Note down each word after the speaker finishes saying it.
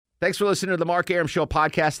Thanks for listening to the Mark Arum Show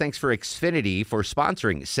podcast. Thanks for Xfinity for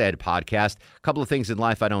sponsoring said podcast. A couple of things in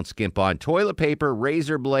life I don't skimp on. Toilet paper,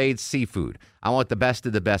 razor blades, seafood. I want the best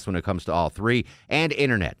of the best when it comes to all three. And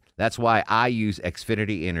internet. That's why I use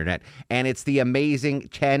Xfinity Internet. And it's the amazing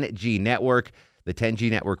 10G network. The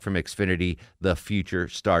 10G network from Xfinity. The future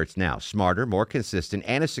starts now. Smarter, more consistent,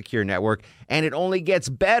 and a secure network. And it only gets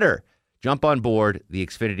better. Jump on board the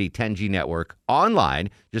Xfinity 10G network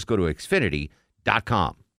online. Just go to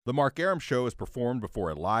Xfinity.com. The Mark Arum Show is performed before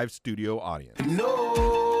a live studio audience.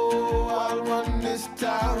 No, I want this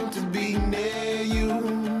town to be near you.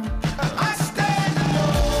 I stand alone.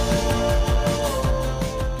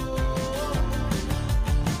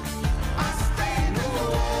 I stand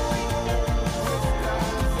alone.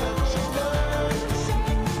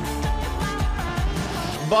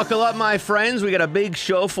 Buckle up, my friends. We got a big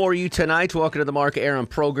show for you tonight. Welcome to the Mark Arum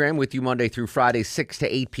program with you Monday through Friday, 6 to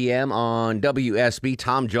 8 p.m. on WSB.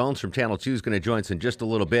 Tom Jones from Channel 2 is going to join us in just a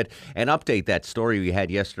little bit and update that story we had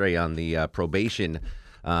yesterday on the probation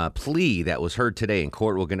plea that was heard today in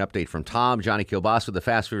court. We'll get an update from Tom. Johnny Kilbasa with the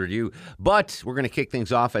Fast Food Review. But we're going to kick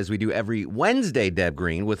things off as we do every Wednesday, Deb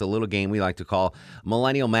Green, with a little game we like to call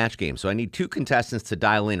Millennial Match Game. So I need two contestants to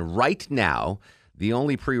dial in right now. The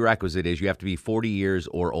only prerequisite is you have to be 40 years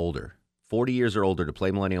or older. 40 years or older to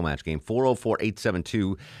play Millennial Match Game.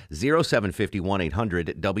 404-872-0750,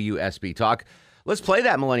 1-800-WSB Talk. Let's play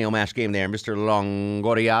that Millennial Match Game there, Mr.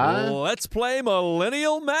 Longoria. Let's play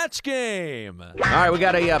Millennial Match Game. All right, we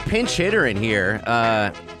got a pinch hitter in here.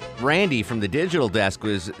 Randy from the digital desk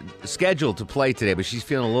was scheduled to play today, but she's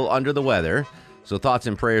feeling a little under the weather. So thoughts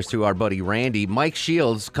and prayers to our buddy Randy. Mike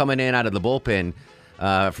Shields coming in out of the bullpen.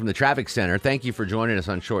 From the traffic center. Thank you for joining us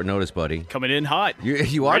on short notice, buddy. Coming in hot.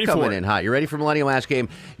 You are coming in hot. You're ready for Millennial Match Game.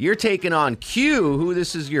 You're taking on Q, who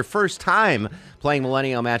this is your first time playing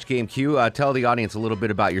Millennial Match Game. Q, tell the audience a little bit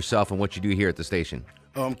about yourself and what you do here at the station.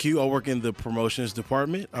 Q, I work in the promotions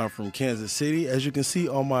department. I'm from Kansas City. As you can see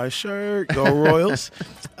on my shirt, go Royals.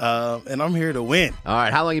 And I'm here to win. All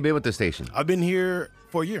right. How long you been with the station? I've been here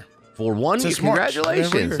for a year. For 1 year?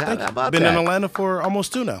 Congratulations. How about been that? in Atlanta for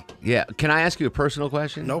almost 2 now. Yeah. Can I ask you a personal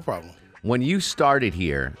question? No problem. When you started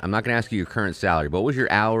here, I'm not going to ask you your current salary, but what was your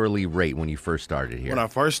hourly rate when you first started here? When I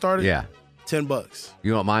first started? Yeah. $10.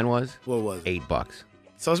 You know what mine was? What was it? $8.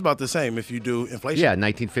 So it's about the same if you do inflation. Yeah,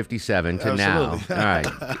 1957 to Absolutely. now. All right.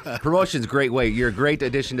 Promotion's a great way. You're a great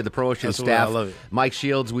addition to the promotion Absolutely, staff. I love it. Mike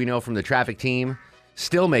Shields, we know from the traffic team,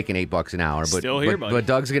 still making $8 an hour. But, Still here, buddy. But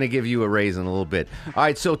Doug's going to give you a raise in a little bit. All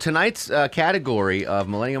right, so tonight's category of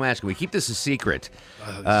Millennial Match, we keep this a secret.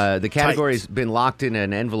 The category's been locked in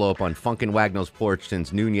an envelope on Funkin' Wagnall's porch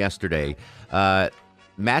since noon yesterday.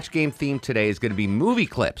 Match game theme today is going to be movie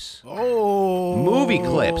clips. Oh. Movie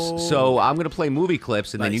clips. So I'm going to play movie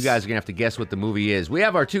clips, and then you Nice. guys are going to have to guess what the movie is. We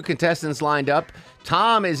have our two contestants lined up.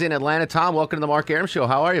 Tom is in Atlanta. Tom, welcome to the Mark Arum Show.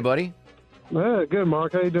 How are you, buddy? Good,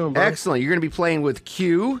 Mark. How you doing, bro? Excellent. You're going to be playing with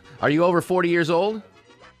Q. Are you over 40 years old?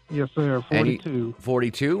 Yes, sir. 42.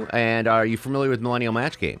 42. And are you familiar with Millennial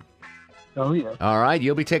Match Game? Oh, yeah. All right.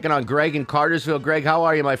 You'll be taking on Greg in Cartersville. Greg, how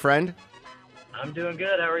are you, my friend? I'm doing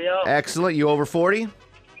good. How are y'all? Excellent. You over 40?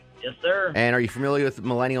 Yes, sir. And are you familiar with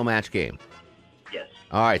Millennial Match Game? Yes.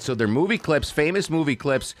 All right. So they're movie clips, famous movie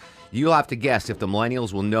clips. You'll have to guess if the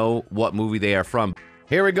millennials will know what movie they are from.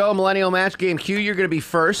 Here we go, Millennial Match Game. Q, you're going to be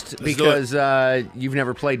first because you've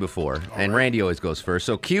never played before, and Randy always goes first.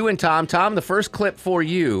 So Q and Tom. Tom, the first clip for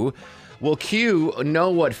you. Will Q know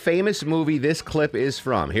what famous movie this clip is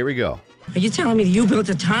from? Here we go. Are you telling me that you built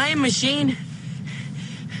a time machine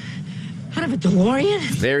out of a DeLorean?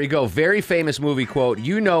 There you go. Very famous movie quote.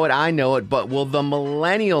 You know it, I know it, but will the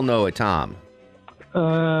millennial know it, Tom?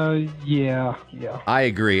 Yeah. I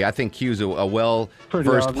agree. I think Q's a Pretty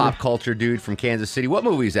well-versed obvious. pop culture dude from Kansas City. What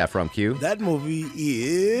movie is that from, Q? That movie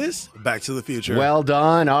is Back to the Future. Well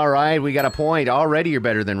done. All right. We got a point. Already you're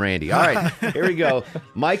better than Randy. All right. Here we go.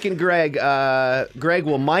 Mike and Greg. Greg,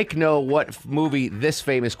 will Mike know what movie this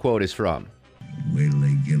famous quote is from? Wait till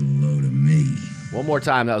they get a load of me. One more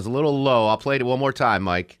time. That was a little low. I'll play it one more time,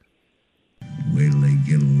 Mike. Wait till they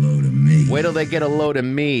get a load of me. Wait till they get a load of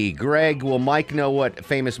me. Greg, will Mike know what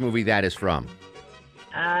famous movie that is from?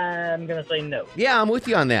 I'm going to say no. Yeah, I'm with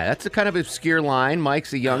you on that. That's a kind of obscure line.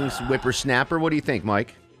 Mike's a young whippersnapper. What do you think,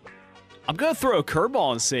 Mike? I'm going to throw a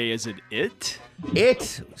curveball and say, is it It?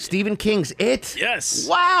 It. Stephen King's It? Yes.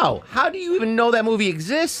 Wow. How do you even know that movie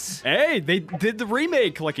exists? Hey, they did the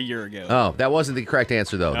remake like a year ago. Oh, that wasn't the correct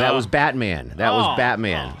answer, though. That Oh. was Batman. That was Oh.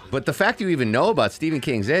 Batman. But the fact you even know about Stephen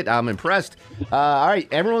King's It, I'm impressed. All right,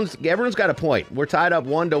 everyone's got a point. We're tied up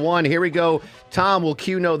 1-1. Here we go. Tom, will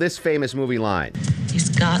Q know this famous movie line? He's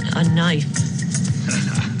got a knife.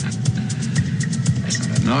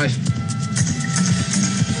 Knife.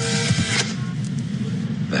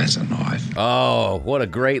 That's a knife. Oh, what a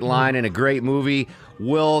great line and a great movie.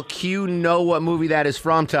 Will Q know what movie that is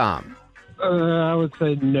from, Tom? I would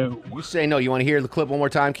say no. You say no. You want to hear the clip one more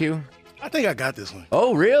time, Q? I think I got this one.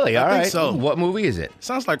 Oh, really? All I think right. so. What movie is it?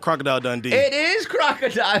 Sounds like Crocodile Dundee. It is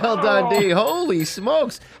Crocodile Dundee. Holy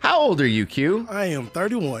smokes. How old are you, Q? I am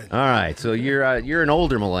 31. All right, so you're an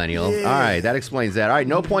older millennial. Yeah. All right, that explains that. All right,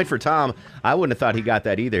 no point for Tom. I wouldn't have thought he got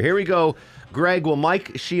that either. Here we go. Greg, will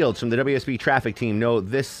Mike Shields from the WSB traffic team know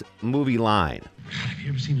this movie line? Have you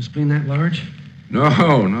ever seen a spleen that large?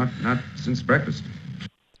 No, not since breakfast.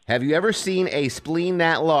 Have you ever seen a spleen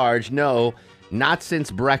that large? No, not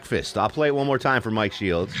since breakfast. I'll play it one more time for Mike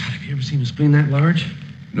Shields. Have you ever seen a spleen that large?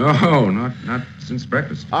 No, not since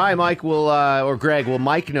breakfast. All right, Mike, or Greg, will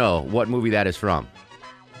Mike know what movie that is from?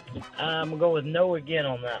 I'm going to go with no again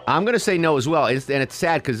on that one. I'm going to say no as well, and it's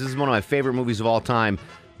sad because this is one of my favorite movies of all time.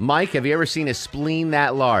 Mike, have you ever seen a spleen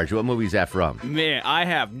that large? What movie is that from? Man, I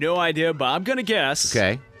have no idea, but I'm going to guess.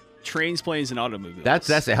 Okay. Trains, Planes, and Automobiles.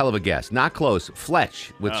 That's a hell of a guess. Not close.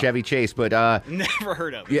 Fletch with Chevy Chase, but Never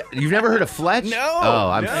heard of it. yeah, you've never heard of Fletch? No, Oh,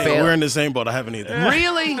 I'm no. We're failing. in the same boat. I haven't either.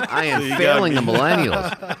 Really? I am You got failing me. the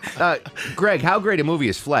millennials. Greg, how great a movie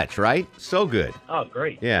is Fletch, right? So good. Oh,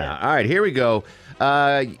 great. Yeah. All right, here we go.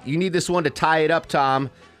 You need this one to tie it up, Tom.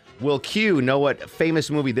 Will Q know what famous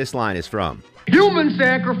movie this line is from? Human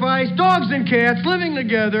sacrifice, dogs and cats living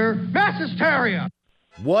together, mass hysteria.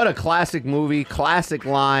 What a classic movie, classic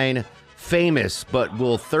line, famous, but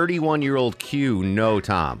will 31-year-old Q know,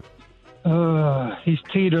 Tom? He's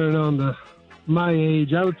teetering on my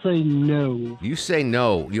age. I would say no. You say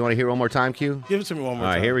no. You want to hear one more time, Q? Give it to me one more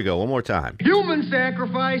All time. right, here we go. One more time. Human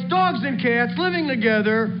sacrifice, dogs and cats living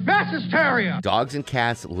together, mass hysteria. Dogs and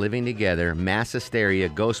cats living together, mass hysteria,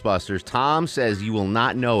 Ghostbusters. Tom says you will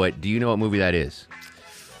not know it. Do you know what movie that is?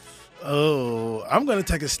 Oh, I'm going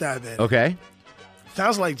to take a stab at it. Okay.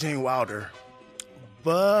 Sounds like Gene Wilder,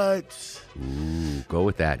 but... Ooh, go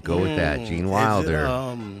with that. Go with that. Gene is it, Wilder.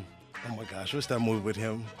 oh my gosh, what's that movie with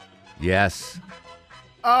him? Yes.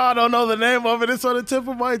 Oh, I don't know the name of it. It's on the tip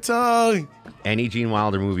of my tongue. Any Gene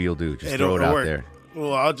Wilder movie you'll do. Just throw it It'll out work. there.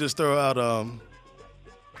 Well, I'll just throw out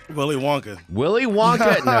Willy Wonka. Willy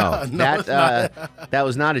Wonka? No. No, that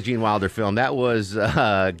was not a Gene Wilder film. That was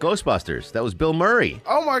Ghostbusters. That was Bill Murray.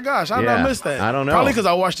 Oh my gosh, how did Yeah, I miss that? I don't know. Probably because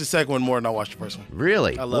I watched the second one more than I watched the first one.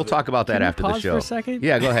 Really? I love We'll it. talk about that Can you after the pause show. for a second?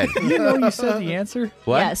 Yeah, go ahead. You know you said the answer?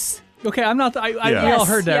 What? Yes. Okay, I'm not. We Yeah. all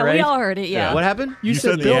heard that, yeah, right? we all heard it. Yeah. What happened? You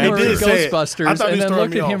said said Bill the Murray answer. He did say it. I Ghostbusters, thought he and was then throwing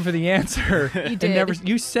looked me at him off. for the answer. You And did. never.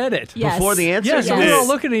 You said it. Yes. Before the answer? Yeah, so we did. were all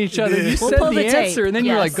looking at each other. You We'll said pull the the tape. answer, and then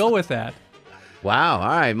you're Yes. like, "Go with that." Wow. All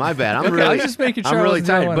right. My bad. I'm Okay, really I was just making sure I'm I really wasn't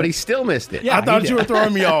the only tired, one. but he still missed it. Yeah, I thought he you were did.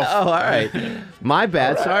 throwing me off. Oh, all right. My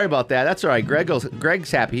bad. Sorry about that. That's all right. Greg's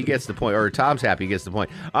happy. He gets the point. Or Tom's happy. He gets the point.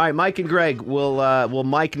 All right, Mike and Greg, will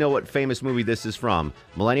Mike know what famous movie this is from?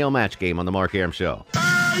 Millennial Match Game on the Mark Arum Show.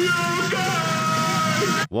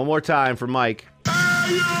 One more time for Mike.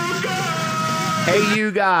 Hey,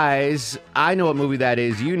 you guys. I know what movie that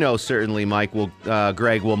is. You know certainly, Mike.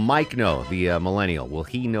 Greg, will Mike know, the millennial? Will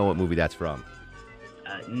he know what movie that's from?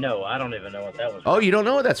 No, I don't even know what that was. Oh, you don't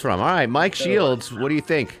know what that's from. All right, Mike Shields, what do you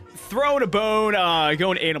think? Throwing a bone,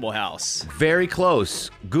 going Animal House. Very close.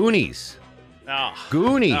 Goonies. Oh.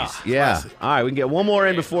 Goonies. Yeah. classic. All right, we can get one more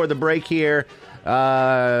in before the break here.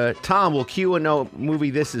 Tom, will Q know what movie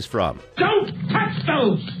this is from? Don't touch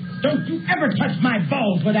those! Don't you ever touch my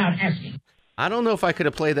balls without asking. I don't know if I could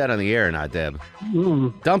have played that on the air or not, Deb.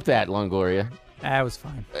 Dump that, Longoria. That was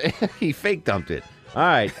fine. He fake dumped it. All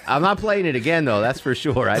right, I'm not playing it again though. That's for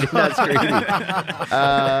sure. I did not scream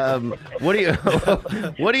it.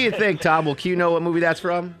 What do you think, Tom? Will Q know what movie that's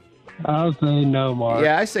from? I'll say no, Mark.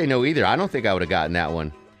 Yeah, I say no either. I don't think I would have gotten that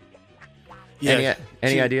one. Yeah.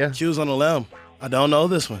 Any idea? Choose on the limb. I don't know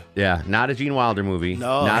this one. Yeah, not a Gene Wilder movie.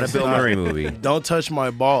 No, not a it's Bill not. Murray movie. Don't touch my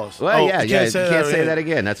balls. Well, Oh, yeah, you you can't can't say say that that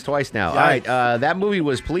again. That's twice now. Yikes. All right, that movie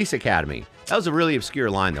was Police Academy. That was a really obscure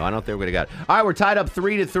line, though. I don't think we're going to get it. All right, we're tied up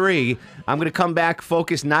 3-3. I'm going to come back,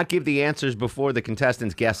 focus, not give the answers before the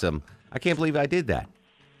contestants guess them. I can't believe I did that.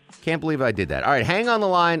 Can't believe I did that. All right, hang on the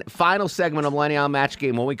line. Final segment of Millennial Match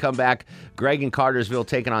Game. When we come back, Greg in Cartersville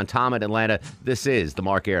taking on Tom in Atlanta. This is The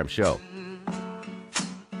Mark Arum Show.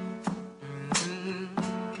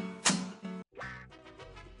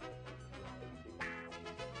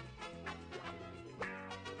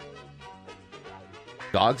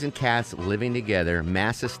 Dogs and cats living together,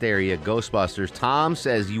 mass hysteria, Ghostbusters. Tom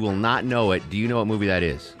says you will not know it. Do you know what movie that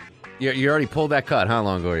is? You already pulled that cut, huh,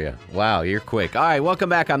 Longoria? Wow, you're quick. All right, welcome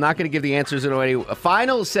back. I'm not going to give the answers away. A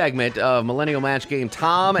final segment of Millennial Match Game.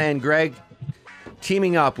 Tom and Greg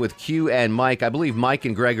teaming up with Q and Mike. I believe Mike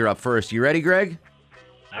and Greg are up first. You ready, Greg?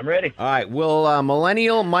 I'm ready. All right. Will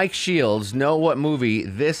millennial Mike Shields know what movie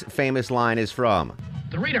this famous line is from?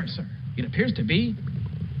 The radar, sir. It appears to be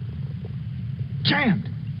jammed.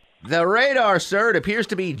 The radar, sir. It appears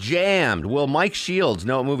to be jammed. Will Mike Shields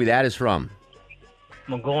know what movie that is from?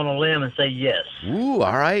 I'm going to go on a limb and say yes. Ooh,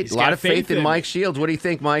 all right. He's A lot got of faith in faith in- Mike Shields. What do you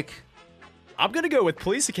think, Mike? I'm going to go with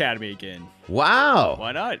Police Academy again. Wow.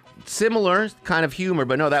 Why not? Similar kind of humor,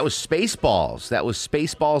 but no, that was Spaceballs. That was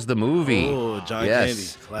Spaceballs, the movie. Oh, John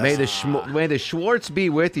Yes. Candy. May the Schwartz be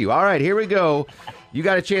with you. All right, here we go. You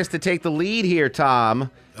got a chance to take the lead here,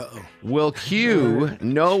 Tom. Uh-oh. Will Q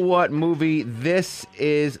know what movie this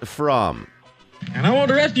is from? And I want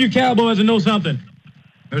the rest of you cowboys to know something.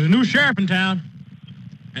 There's a new sheriff in town,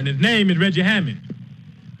 and his name is Reggie Hammond.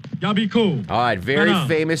 Y'all be cool. All right, very Right on.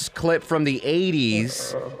 famous clip from the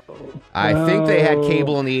 80s. I think they had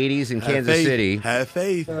cable in the 80s in Kansas City. Have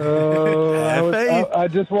faith. I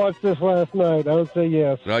just watched this last night. I would say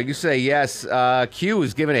yes. Well, you say yes. Q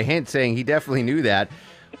was given a hint saying he definitely knew that.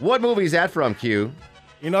 What movie is that from, Q?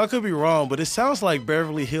 You know, I could be wrong, but it sounds like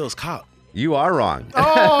Beverly Hills Cop. You are wrong.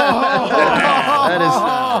 Oh!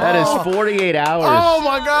 that is 48 hours. Oh,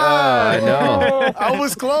 my God. I know. I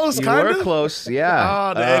was close, You kind were of. close,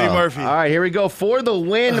 yeah. Oh, the Eddie Murphy. All right, here we go. For the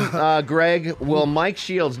win, Greg, will Mike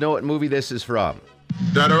Shields know what movie this is from?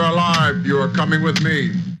 Dead or alive, you are coming with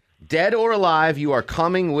me. Dead or Alive, You Are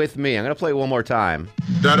Coming With Me. I'm going to play it one more time.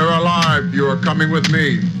 Dead or alive, you are coming with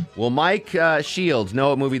me. Will Mike Shields know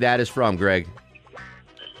what movie that is from, Greg?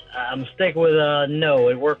 I'm sticking with no.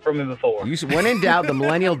 It worked for me before. When in doubt, the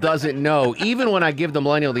millennial doesn't know, even when I give the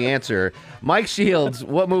millennial the answer. Mike Shields,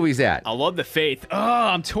 what movie's that? I love the faith. Oh,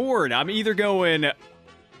 I'm torn. I'm either going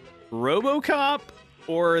RoboCop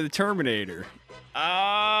or the Terminator.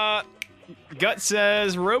 Gut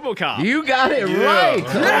says RoboCop. You got it right.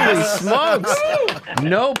 Holy smokes.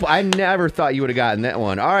 Nope, I never thought you would have gotten that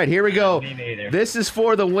one. All right, here we go. Me neither. This is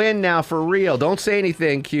for the win now, for real. Don't say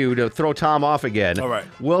anything, Q, to throw Tom off again. All right.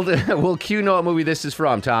 Will Q know what movie this is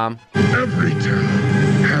from, Tom? Every town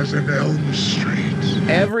has an Elm Street.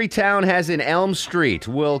 Every town has an Elm Street.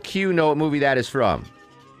 Will Q know what movie that is from?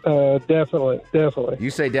 Definitely. You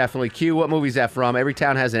say definitely. Q, what movie is that from? Every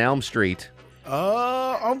town has an Elm Street.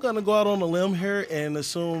 I'm going to go out on a limb here and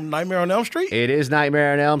assume Nightmare on Elm Street. It is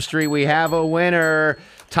Nightmare on Elm Street. We have a winner.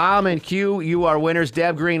 Tom and Q, you are winners.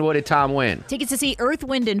 Deb Green, what did Tom win? Tickets to see Earth,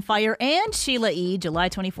 Wind, and Fire and Sheila E. July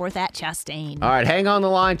 24th at Chastain. All right, hang on the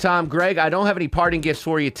line, Tom. Greg, I don't have any parting gifts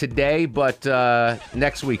for you today, but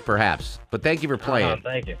next week perhaps. But thank you for playing.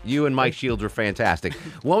 Thank you. You and Mike Shields were fantastic.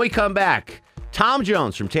 When we come back, Tom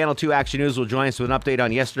Jones from Channel 2 Action News will join us with an update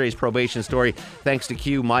on yesterday's probation story. Thanks to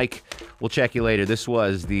Q. Mike, we'll check you later. This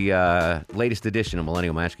was the latest edition of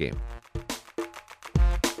Millennial Match Game.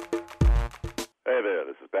 Hey there,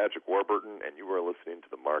 this is Patrick Warburton, and you are listening to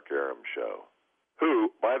The Mark Aram Show. Who,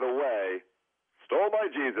 by the way, stole my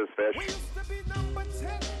Jesus fish.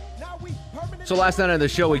 So last night on the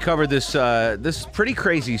show, we covered this pretty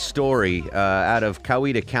crazy story out of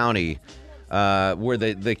Coweta County, where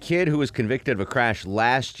the kid who was convicted of a crash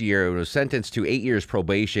last year and was sentenced to 8 years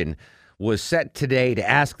probation was set today to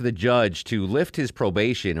ask the judge to lift his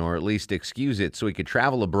probation or at least excuse it so he could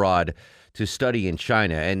travel abroad to study in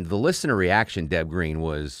China. And the listener reaction, Deb Green,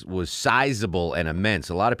 was sizable and immense.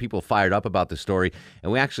 A lot of people fired up about the story,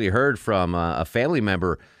 and we actually heard from a family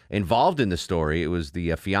member involved in the story. It was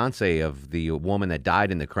the fiance of the woman that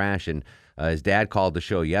died in the crash, and his dad called the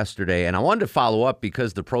show yesterday. And I wanted to follow up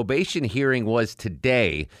because the probation hearing was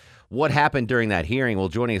today. What happened during that hearing? Well,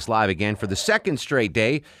 joining us live again for the second straight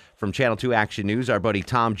day from Channel 2 Action News, our buddy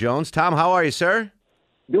Tom Jones. Tom, how are you, sir?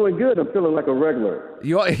 Doing good. I'm feeling like a regular.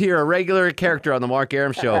 You're a regular character on the Mark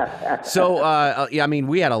Aram Show. So, I mean,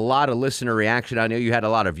 we had a lot of listener reaction. I know you had a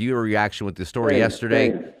lot of viewer reaction with the story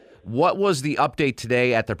yesterday. Thanks. What was the update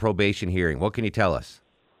today at the probation hearing? What can you tell us?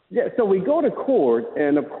 Yeah, so we go to court,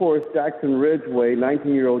 and of course, Jackson Ridgway,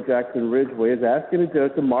 19-year-old Jackson Ridgway, is asking the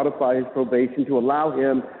judge to modify his probation to allow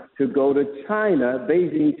him to go to China,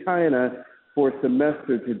 Beijing, China, for a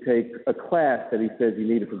semester to take a class that he says he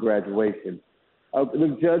needed for graduation.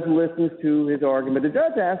 The judge listens to his argument. The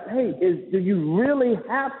judge asks, hey, do you really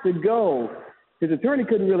have to go? His attorney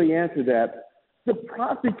couldn't really answer that. The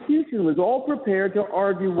prosecution was all prepared to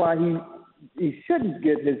argue why he shouldn't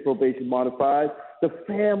get his probation modified. The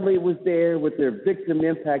family was there with their victim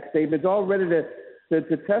impact statements, all ready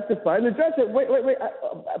to testify. And the judge said, wait,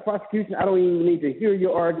 prosecution, I don't even need to hear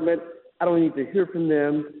your argument. I don't need to hear from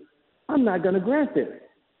them. I'm not going to grant this.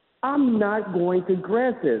 I'm not going to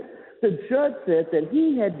grant this. The judge said that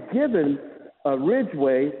he had given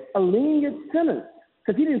Ridgway a lenient sentence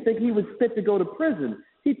because he didn't think he was fit to go to prison.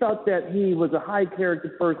 He thought that he was a high-character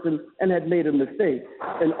person and had made a mistake,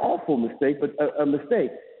 an awful mistake, but a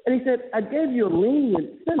mistake. And he said, I gave you a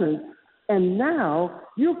lenient sentence, and now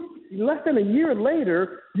less than a year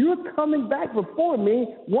later, you're coming back before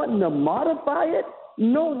me wanting to modify it?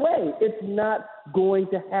 No way. It's not going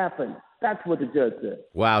to happen. That's what the judge said.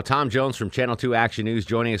 Wow. Tom Jones from Channel 2 Action News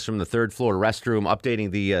joining us from the third floor restroom,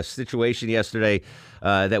 updating the situation yesterday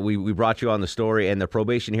that we brought you on the story and the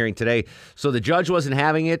probation hearing today. So the judge wasn't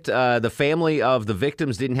having it. The family of the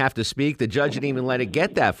victims didn't have to speak. The judge didn't even let it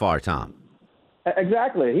get that far, Tom.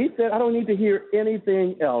 Exactly. He said, I don't need to hear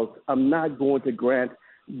anything else. I'm not going to grant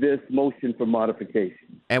this motion for modification.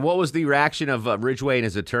 And what was the reaction of Ridgway and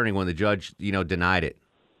his attorney when the judge, denied it?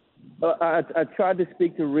 I tried to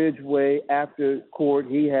speak to Ridgway after court.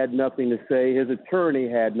 He had nothing to say. His attorney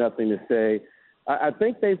had nothing to say. I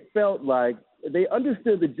think they felt like they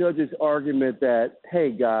understood the judge's argument that,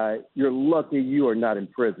 hey, guy, you're lucky you are not in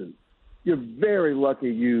prison. You're very lucky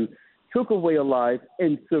you took away a life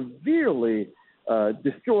and severely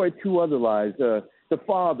destroyed two other lives. The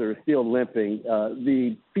father is still limping.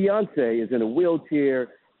 The fiance is in a wheelchair,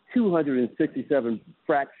 267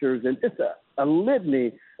 fractures, and just a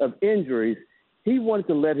litany of injuries. He wanted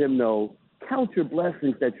to let him know, count your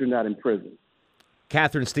blessings that you're not in prison.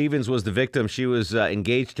 Catherine Stevens was the victim. She was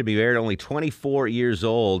engaged to be married, only 24 years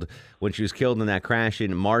old when she was killed in that crash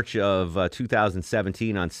in March of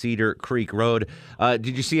 2017 on Cedar Creek Road.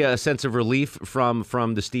 Did you see a sense of relief from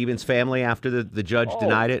the Stevens family after the judge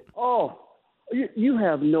denied it? You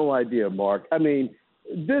have no idea, Mark. I mean,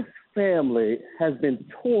 this family has been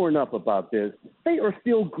torn up about this. They are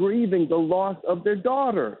still grieving the loss of their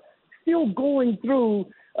daughter, still going through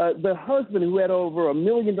the husband who had over $1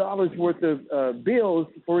 million worth of bills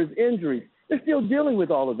for his injuries. They're still dealing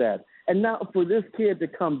with all of that. And now for this kid to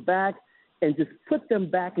come back and just put them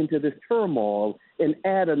back into this turmoil and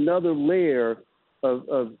add another layer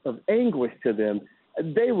of anguish to them,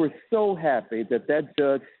 they were so happy that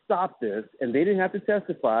judge stopped this, and they didn't have to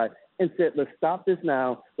testify, and said, let's stop this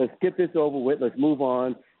now. Let's get this over with. Let's move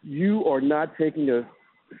on. You are not taking a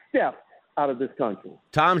step out of this country.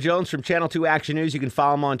 Tom Jones from Channel 2 Action News. You can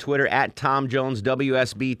follow him on Twitter at Tom Jones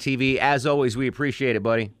WSB TV. As always, we appreciate it,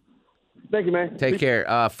 buddy. Thank you, man. Take care.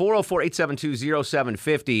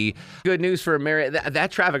 404-872-0750. Good news for Mary. That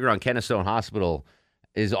traffic around Kennestone Hospital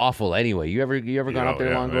is awful anyway. You ever gone up there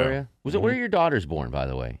to Longoria? Yeah. Was it where your daughter's born, by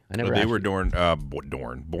the way? I never They asked were you. born at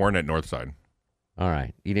Northside. All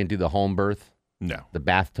right. You didn't do the home birth? No. The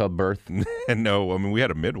bathtub birth? No. I mean, we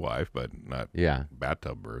had a midwife, but not Yeah.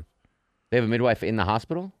 bathtub birth. They have a midwife in the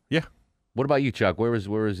hospital? Yeah. What about you, Chuck? Where was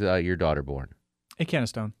your daughter born? In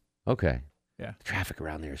Kennestone. Okay. Yeah. The traffic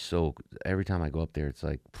around there is so, every time I go up there, it's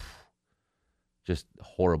like just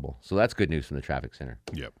horrible. So that's good news from the traffic center.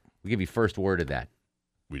 Yep. We give you first word of that.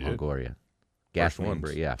 We did. Longoria. First Gasoline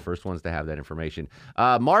ones. Yeah, first ones to have that information.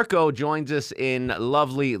 Marco joins us in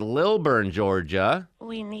lovely Lilburn, Georgia.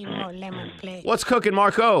 We need more lemon, please. What's cooking,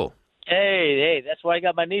 Marco? Hey, that's why I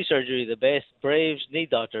got my knee surgery. The best Braves knee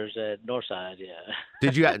doctors at Northside, yeah. You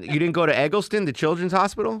didn't go to Eggleston, the children's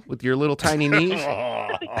hospital, with your little tiny knees?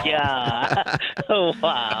 Yeah. Oh,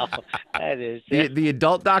 wow. That is. The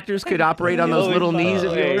adult doctors could operate on those little knees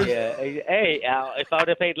of yours? Yeah. Hey, if I would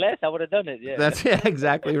have paid less, I would have done it, yeah. That's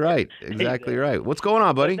exactly right. Exactly right. What's going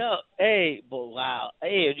on, buddy? No, hey, wow.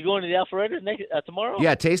 Hey, are you going to the Alpharetta tomorrow?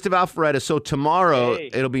 Yeah, Taste of Alpharetta. So tomorrow, Hey.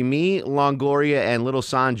 it'll be me, Longoria, and little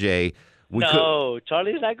Sanjay.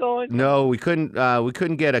 Charlie's not going? No, we couldn't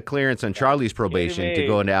get a clearance on Charlie's probation to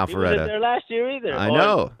go into He wasn't Alpharetta. there last year either. I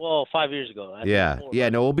know. Well, 5 years ago. Yeah.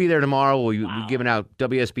 No, we'll be there tomorrow. We'll be giving out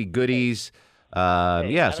WSB goodies. Hey, I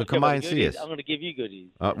Yeah, don't so care come about by the and see goodies. us. I'm going to give you goodies.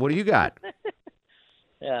 What do you got?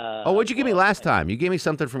 What'd you give me last time? You gave me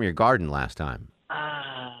something from your garden last time.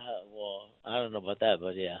 Well, I don't know about that,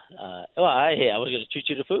 but yeah. I was going to treat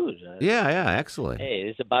you to food. Yeah, excellent. Hey,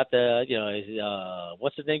 it's about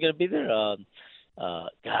what's his name going to be there? God,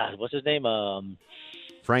 what's his name?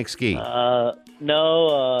 Frank Ski. No,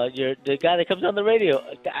 you're the guy that comes on the radio.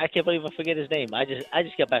 I can't believe I forget his name. I just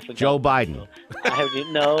got back from Joe California, Biden. so I have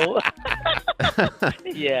no.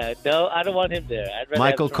 Yeah, no, I don't want him there. I'd rather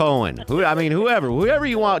Michael have Trump. Cohen. Whoever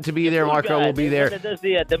you want to be there, Marco will be The there. one that does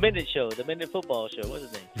the Minute Show, the Minute Football Show. What's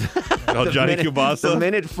his name? Johnny Minute- Cubasa? The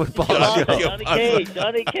Minute Football Show.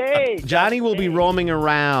 Johnny Cage. Johnny will be roaming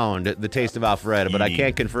around the Taste of Alpharetta, but I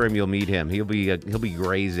can't confirm you'll meet him. He'll be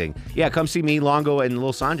grazing. Yeah, come see me, Longo, and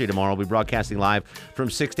Lil Sanjay tomorrow. We'll be broadcasting live from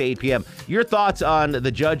 6 to 8 p.m. Your thoughts on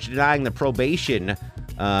the judge denying the probation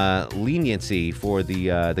leniency for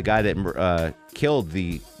the guy that killed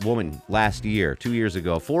the woman last year, 2 years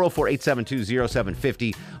ago.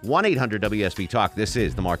 404-872-0750, 1-800-WSB-TALK. This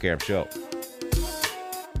is The Mark Arum Show.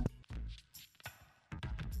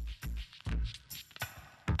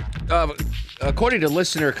 According to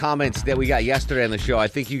listener comments that we got yesterday on the show, I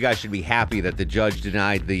think you guys should be happy that the judge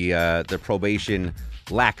denied the probation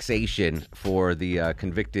laxation for the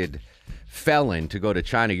convicted felon to go to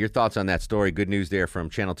China. Your thoughts on that story? Good news there from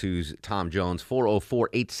Channel 2's Tom Jones.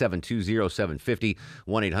 404-872-0750,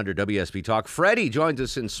 1-800-WSB-TALK. Freddie joins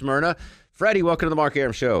us in Smyrna. Freddie, welcome to the Mark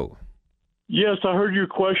Arum Show. Yes, I heard your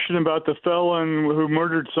question about the felon who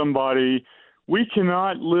murdered somebody. We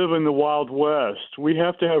cannot live in the Wild West. We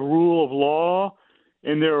have to have rule of law,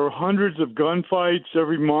 and there are hundreds of gunfights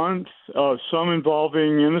every month, some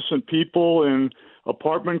involving innocent people in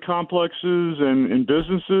apartment complexes and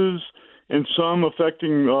businesses, and some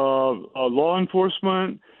affecting law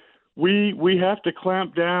enforcement. We have to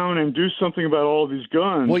clamp down and do something about all of these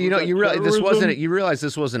guns. Well, you realize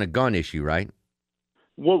this wasn't a gun issue, right?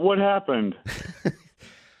 What happened?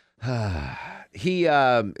 He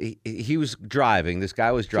was driving. This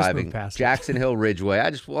guy was driving Jackson Hill Ridgeway.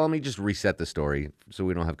 Let me just reset the story so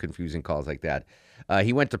we don't have confusing calls like that.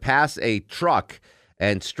 He went to pass a truck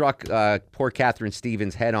and struck poor Catherine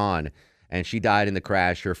Stevens head on, and she died in the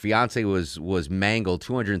crash. Her fiance was mangled,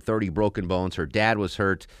 230 broken bones. Her dad was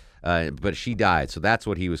hurt, but she died. So that's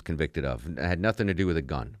what he was convicted of. It had nothing to do with a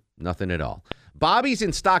gun. Nothing at all. Bobby's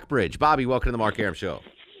in Stockbridge. Bobby, welcome to the Mark Arum Show.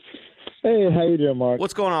 Hey, how you doing, Mark?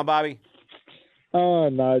 What's going on, Bobby?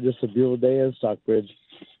 No, just a beautiful day in Stockbridge.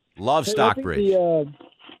 Love Stockbridge.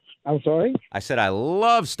 I'm sorry? I said I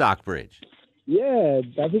love Stockbridge. Yeah,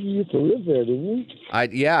 I think you used to live there, didn't you?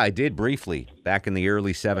 I did briefly back in the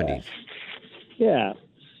early 70s. Yeah.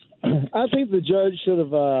 I think the judge should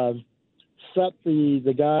have set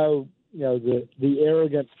the guy, the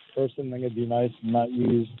arrogant person. I'm going to be nice and not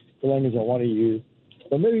use the language I want to use.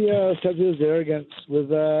 But maybe set his arrogance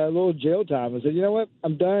with a little jail time and said, you know what,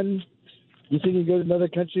 I'm done. You think you go to another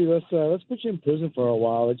country? Let's put you in prison for a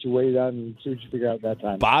while. Let you wait out and see what you figure out at that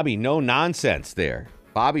time. Bobby, no nonsense there.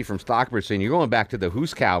 Bobby from Stockbridge saying you're going back to the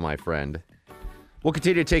Hoos Cow, my friend. We'll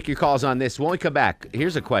continue to take your calls on this. When we come back,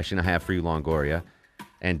 here's a question I have for you, Longoria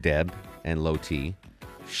and Deb and Low T.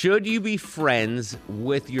 Should you be friends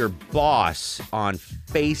with your boss on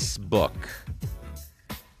Facebook?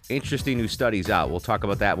 Interesting new studies out. We'll talk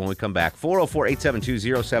about that when we come back.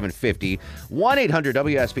 404-872-0750.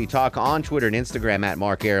 1-800-WSB-TALK on Twitter and Instagram at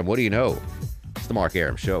Mark Arum. What do you know? It's the Mark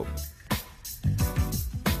Arum Show.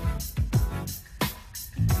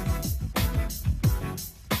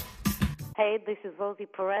 Hey, this is Rosie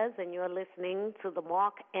Perez, and you're listening to the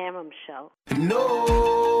Mark Arum Show. No,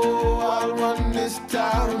 I'll run this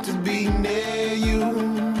town to be near you.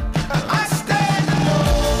 I stand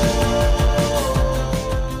alone.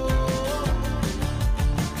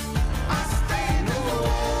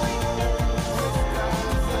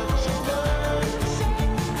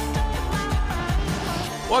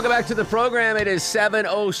 Welcome back to the program. It is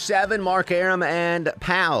 7:07. Mark Arum and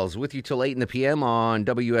pals with you till 8 in the p.m. on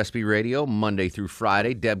WSB Radio, Monday through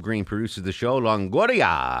Friday. Deb Green produces the show.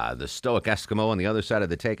 Longoria, the stoic Eskimo on the other side of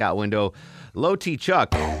the takeout window. Low T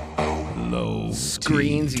Chuck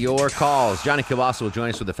screens your calls. Johnny Kielbasa will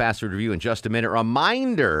join us with the fast food review in just a minute.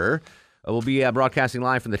 Reminder, we'll be broadcasting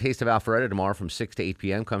live from the Taste of Alpharetta tomorrow from 6 to 8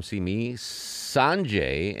 p.m. Come see me,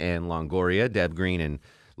 Sanjay, and Longoria. Deb Green and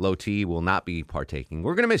Low T will not be partaking.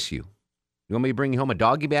 We're going to miss you. You want me to bring you home a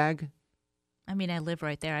doggy bag? I mean, I live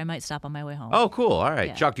right there. I might stop on my way home. Oh, cool. All right.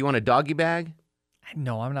 Yeah. Chuck, do you want a doggy bag?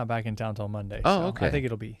 No, I'm not back in town till Monday. Oh, so okay. I think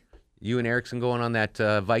it'll be. You and Erickson going on that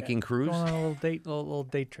Viking cruise? Going on a little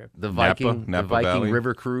date trip. The Viking Valley.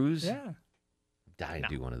 River cruise? Yeah. I'd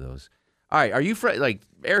do one of those. All right. Are you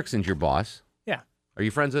Erickson's your boss? Yeah. Are you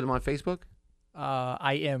friends with him on Facebook?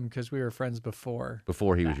 I am, because we were friends before.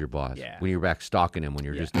 Before he was your boss. Yeah. When you were back stalking him, when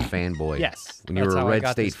you were just a fanboy. Yes. When you were a Red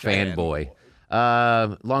State fanboy.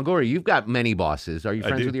 Longoria, you've got many bosses. Are you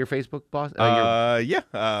friends with your Facebook boss?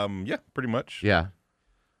 Yeah, pretty much. Yeah.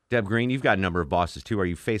 Deb Green, you've got a number of bosses too. Are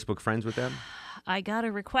you Facebook friends with them? I got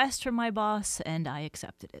a request from my boss, and I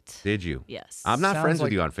accepted it. Did you? Yes. I'm not friends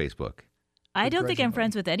with you on Facebook. I don't think I'm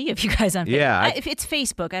friends with any of you guys on Facebook. Yeah, if it's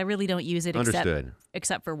Facebook, I really don't use it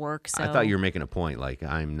except for work. So. I thought you were making a point, like,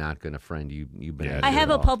 I'm not going to friend you. You've been I have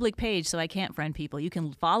a public page, so I can't friend people. You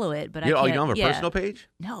can follow it, but I can't. Oh, you don't have a personal page?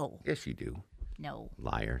 No. Yes, you do. No.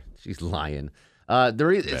 Liar. She's lying.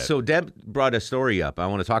 So Deb brought a story up I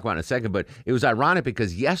want to talk about in a second, but it was ironic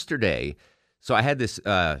because yesterday, so I had this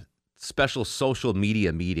special social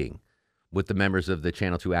media meeting with the members of the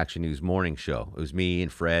Channel 2 Action News morning show. It was me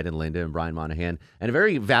and Fred and Linda and Brian Monahan, and a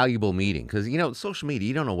very valuable meeting because, social media,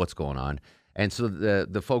 you don't know what's going on. And so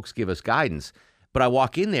the folks give us guidance. But I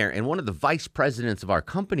walk in there, and one of the vice presidents of our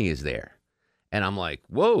company is there. And I'm like,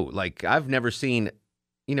 whoa, like I've never seen,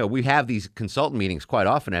 we have these consultant meetings quite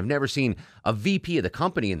often. I've never seen a VP of the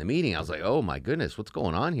company in the meeting. I was like, oh my goodness, what's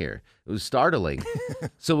going on here? It was startling.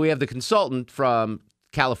 So we have the consultant from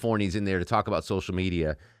California's in there to talk about social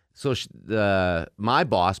media. So my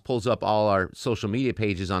boss pulls up all our social media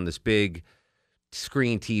pages on this big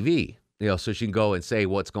screen TV, so she can go and say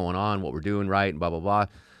what's going on, what we're doing right, and blah, blah, blah.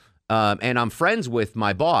 And I'm friends with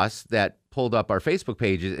my boss that pulled up our Facebook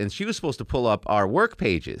pages, and she was supposed to pull up our work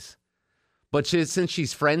pages. But since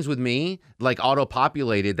she's friends with me, like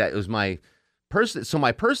auto-populated, that was my person. So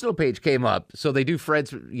my personal page came up. So they do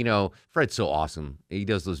Fred's, Fred's so awesome. He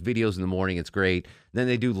does those videos in the morning. It's great. Then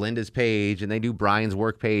they do Linda's page and they do Brian's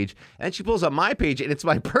work page. And she pulls up my page and it's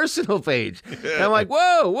my personal page. And I'm like,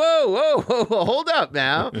 whoa, hold up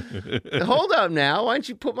now. Hold up now. Why don't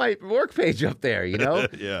you put my work page up there,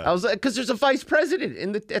 Yeah. I was like, because there's a vice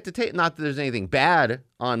president at the table. Not that there's anything bad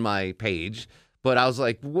on my page, but I was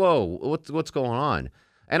like, whoa, what's going on?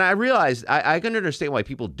 And I realized I can understand why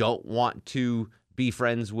people don't want to be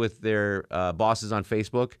friends with their bosses on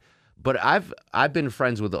Facebook. But I've been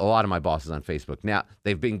friends with a lot of my bosses on Facebook. Now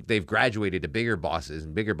they've graduated to bigger bosses.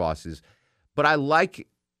 But I like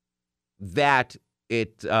that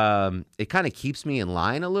it kind of keeps me in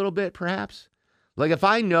line a little bit, perhaps. Like if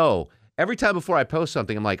I know every time before I post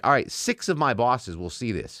something, I'm like, all right, 6 of my bosses will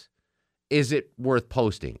see this. Is it worth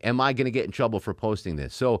posting? Am I going to get in trouble for posting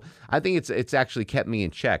this? So I think it's actually kept me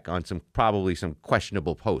in check on probably some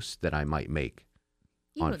questionable posts that I might make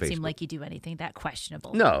on Facebook. You don't seem like you do anything that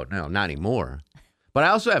questionable. No, not anymore. But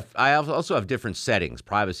I also have different settings,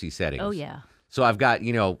 privacy settings. Oh yeah. So I've got,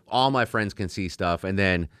 all my friends can see stuff, and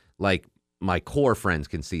then like my core friends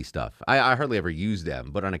can see stuff. I hardly ever use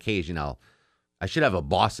them, but on occasion I should have a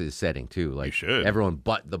bosses setting too. Like you should. Everyone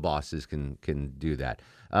but the bosses can do that.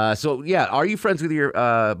 So yeah, are you friends with your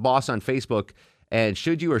boss on Facebook? And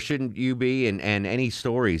should you or shouldn't you be? And any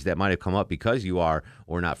stories that might have come up because you are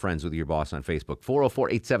or not friends with your boss on Facebook.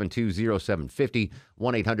 404-872-0750,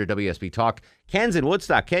 1-800-WSB-TALK. Ken's in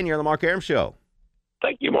Woodstock. Ken, you're on the Mark Arum Show.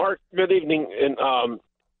 Thank you, Mark. Good evening. And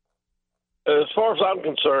as far as I'm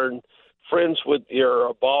concerned, friends with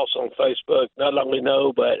your boss on Facebook, not only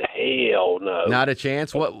no, but hell no. Not a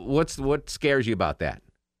chance? What scares you about that?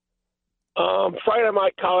 Afraid I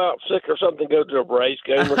might call out sick or something, go to a Braves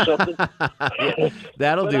game or something. Yeah,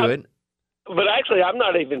 that'll do it. But actually, I'm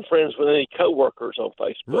not even friends with any coworkers on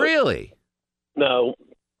Facebook. Really? No.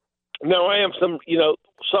 I am some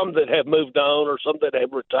that have moved on or some that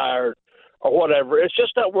have retired or whatever. It's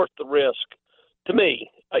just not worth the risk to me.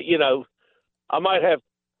 I might have,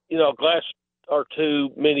 a glass or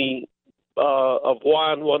two mini of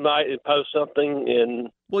wine one night and post something and.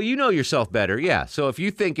 Well, you know yourself better, yeah. So if you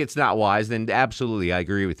think it's not wise, then absolutely, I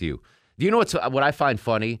agree with you. Do you know what I find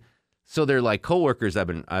funny? So they're like coworkers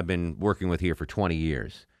I've been working with here for 20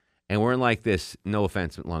 years, and we're in like this. No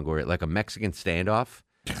offense, Longoria, like a Mexican standoff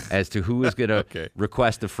as to who is going to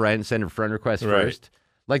send a friend request first.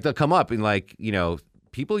 Like they'll come up and like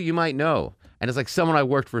people you might know, and it's like someone I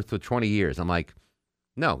worked with for 20 years. I'm like.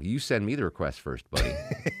 No, you send me the request first, buddy.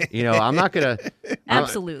 I'm not going to.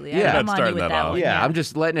 Absolutely. Yeah, I'm on you with that one. Yeah, I'm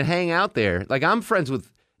just letting it hang out there. Like, I'm friends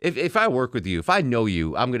with, if I work with you, if I know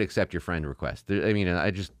you, I'm going to accept your friend request.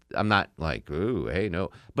 I'm not like, ooh, hey,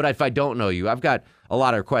 no. But if I don't know you, I've got a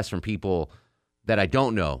lot of requests from people that I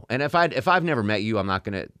don't know. And if I've never met you, I'm not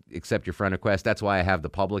going to accept your friend request. That's why I have the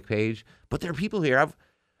public page. But there are people here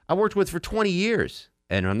I worked with for 20 years.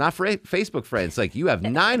 And I'm not Facebook friends. Like, you have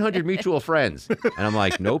 900 mutual friends. And I'm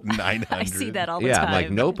like, nope. 900. I see that all the time. Yeah, I'm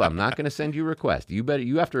like, nope, I'm not going to send you a request.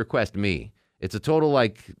 You have to request me. It's a total,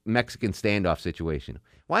 like, Mexican standoff situation.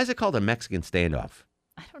 Why is it called a Mexican standoff?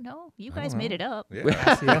 I don't know. You guys made it up.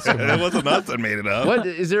 Yeah. It wasn't us that made it up. What,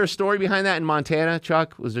 is there a story behind that in Montana,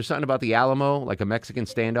 Chuck? Was there something about the Alamo, like a Mexican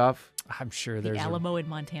standoff? I'm sure the there's Alamo in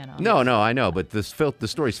Montana. No, I know, but the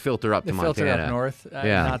stories filter up to Montana. Filtered up north.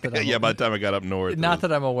 Yeah, not that yeah. By the time I got up north, not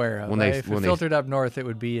that I'm aware of. If it filtered they... up north, it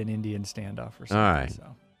would be an Indian standoff or something. All right.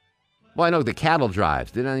 So. Well, I know the cattle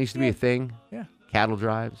drives. Didn't that used to be a thing? Yeah. Cattle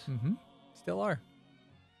drives. Mm-hmm. Still are.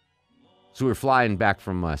 So we were flying back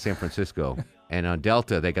from San Francisco, and on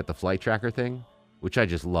Delta they got the flight tracker thing, which I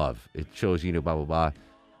just love. It shows blah blah blah,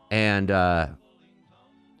 and.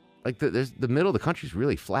 Like the middle of the country is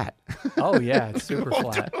really flat. Oh yeah, it's super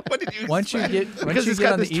flat. What did you? Once you get got on this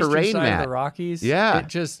the eastern terrain side map. of the Rockies, Yeah.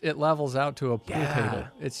 it levels out to a pool table.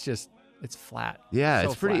 It's just It's flat. Yeah,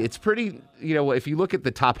 So it's pretty. flat. It's pretty. You know, if you look at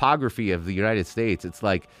the topography of the United States, it's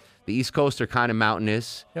like the East Coast are kind of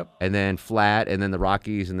mountainous, and then flat, and then the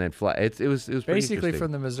Rockies, and then flat. It was pretty Basically interesting.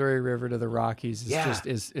 from the Missouri River to the Rockies. It's Yeah. just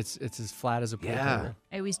it's as flat as a pool Yeah. table.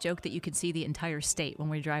 I always joke that you could see the entire state when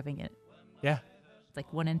we're driving it. Yeah. It's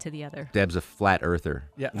like one end to the other. Deb's a flat earther.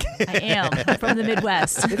 Yeah. I am. I'm from the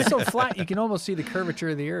Midwest. It's so flat you can almost see the curvature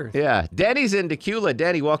of the earth. Yeah, Danny's in Tequila.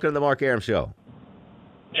 Danny, welcome to the Mark Arum Show.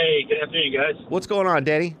 Hey, good afternoon, guys. What's going on,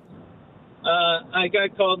 Danny? I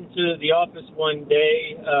got called into the office one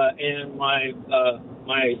day, and my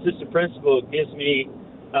assistant principal gives me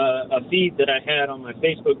a feed that I had on my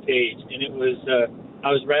Facebook page, and it was I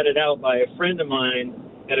was ratted out by a friend of mine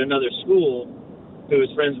at another school who was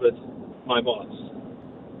friends with my boss.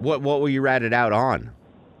 What were you ratted out on?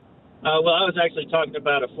 Well, I was actually talking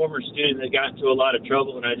about a former student that got into a lot of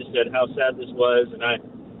trouble, and I just said how sad this was, and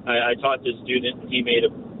I taught this student, and he made a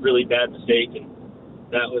really bad mistake, and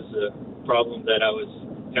that was a problem that I was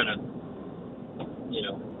kind of,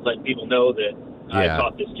 letting people know that I Yeah.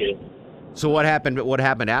 taught this kid. So what happened? What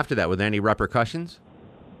happened after that? Were there any repercussions?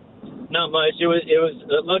 Not much. It was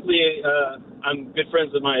luckily I'm good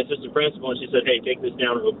friends with my assistant principal, and she said, "Hey, take this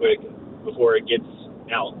down real quick before it gets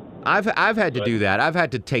out." I've had to do that. I've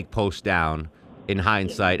had to take posts down in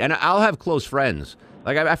hindsight, and I'll have close friends.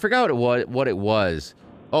 Like I forgot what it was.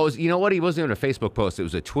 Oh, you know what? He wasn't even a Facebook post. It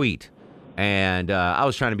was a tweet, and I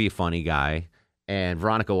was trying to be a funny guy. And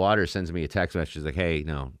Veronica Waters sends me a text message. She's like, "Hey,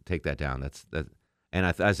 no, take that down. That's that." And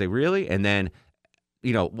I say, "Really?" And then,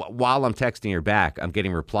 while I'm texting her back, I'm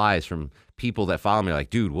getting replies from people that follow me, like,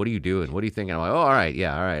 "Dude, what are you doing? What are you thinking?" I'm like, "Oh, all right,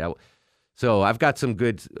 yeah, all right." So I've got some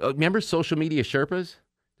good. Remember social media Sherpas?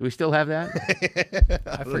 Do we still have that?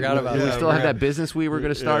 I forgot about Do that. we still have that business we were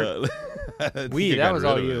going to start? That was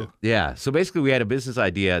all you. Yeah. So basically, we had a business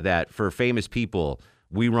idea that for famous people,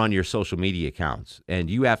 we run your social media accounts. And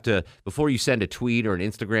you have to, before you send a tweet or an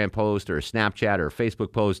Instagram post or a Snapchat or a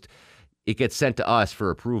Facebook post, it gets sent to us for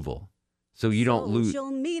approval. So you don't lose. Social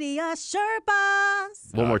media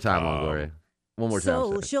Sherpas. One more time, Longoria. One more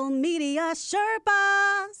time. Social media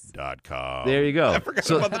Sherpas. .com. There you go. I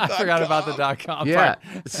forgot about the .com. Yeah.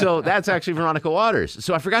 So that's actually Veronica Waters.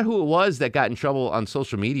 So I forgot who it was that got in trouble on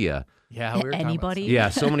social media. Yeah, we were talking about Anybody? Yeah,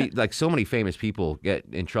 so many famous people get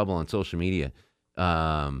in trouble on social media.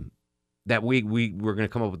 That we were going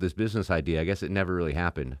to come up with this business idea. I guess it never really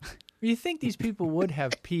happened. You think these people would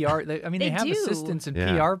have PR? They They have do. assistants and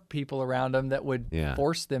Yeah. PR people around them that would Yeah.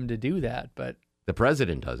 force them to do that, but The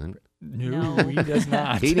president doesn't. no, he does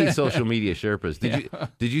not. He needs social media Sherpas.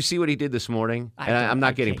 Did you see what he did this morning? And I'm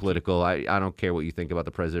not getting political. I don't care what you think about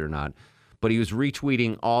the president or not. But he was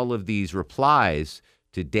retweeting all of these replies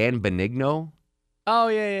to Dan Benigno. Oh,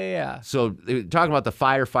 yeah. So they were talking about the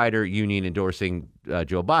firefighter union endorsing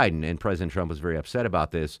Joe Biden, and President Trump was very upset about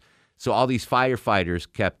this. So all these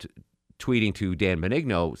firefighters kept tweeting to Dan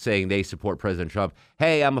Benigno saying they support President Trump.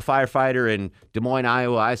 Hey, I'm a firefighter in Des Moines,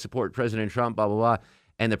 Iowa. I support President Trump, blah, blah, blah.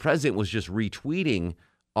 And the president was just retweeting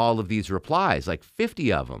all of these replies, like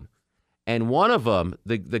 50 of them. And one of them,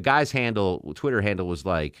 the guy's Twitter handle was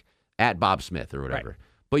like @BobSmith or whatever. Right.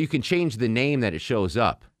 But you can change the name that it shows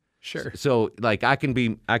up. Sure. So like I can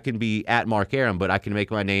be @Mark Arum, but I can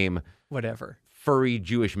make my name Whatever. Furry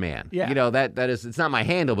Jewish Man. Yeah. That is, it's not my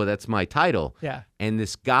handle, but that's my title. Yeah. And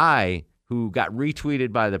this guy who got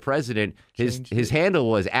retweeted by the president, his handle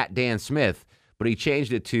was @Dan Smith, but he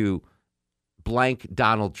changed it to blank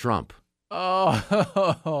Donald Trump.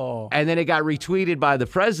 Oh. And then it got retweeted by the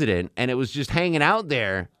president, and it was just hanging out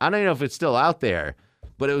there. I don't even know if it's still out there,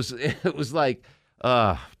 but it was like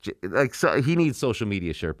so he needs social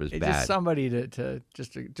media Sherpas It's bad. just somebody to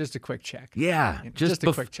just a quick check. Yeah, just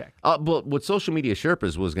a quick check. But what social media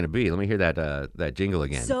Sherpas was going to be? Let me hear that jingle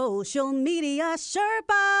again. Social media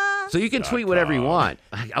Sherpas. So you can tweet whatever you want.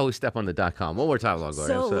 I always step on the .com. One more time,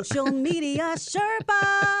 Longoria. Social media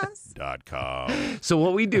Sherpas. .com. So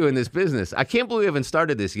what we do in this business, I can't believe we haven't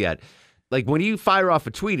started this yet. Like when you fire off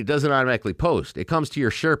a tweet, it doesn't automatically post. It comes to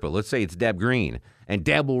your Sherpa. Let's say it's Deb Green, and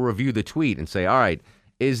Deb will review the tweet and say, all right,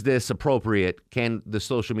 is this appropriate? Can the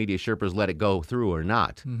social media Sherpas let it go through or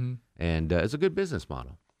not? Mm-hmm. And it's a good business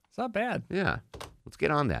model. It's not bad. Yeah. Let's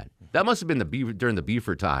get on that. That must have been during the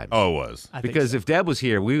Buford times. Oh, it was. Because if Deb was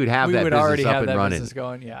here, we would have we that would business already up have and that running. business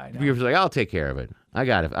going. Yeah, I know. Buford's like, I'll take care of it. I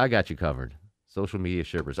got it. I got you covered. Social media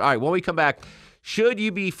Sherpas. All right, when we come back, should you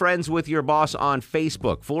be friends with your boss on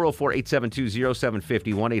Facebook?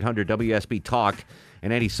 404-872-0750, 1-800-WSB-TALK,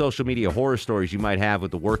 and any social media horror stories you might have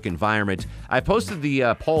with the work environment. I posted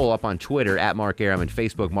the poll up on Twitter @Mark Arum and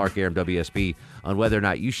Facebook Mark Arum WSB on whether or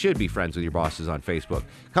not you should be friends with your bosses on Facebook.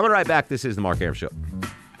 Coming right back, this is the Mark Arum Show.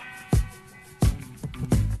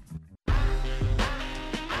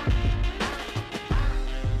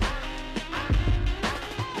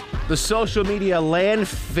 the social media landmine,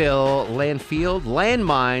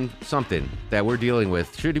 something that we're dealing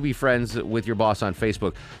with. Should you be friends with your boss on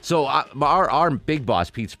Facebook? So our big boss,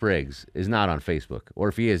 Pete Spriggs, is not on Facebook. Or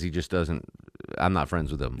if he is, he just doesn't. I'm not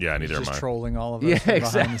friends with him. Yeah, neither am I. Just trolling all of us. Yeah, from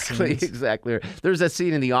behind the scenes. exactly. There's that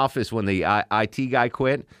scene in The Office when the IT guy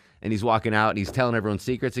quit, and he's walking out and he's telling everyone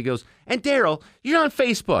secrets. He goes, "And Daryl, you're on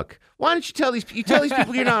Facebook. Why don't you tell these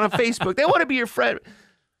people you're not on Facebook? They want to be your friend."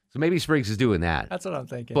 So maybe Spriggs is doing that. That's what I'm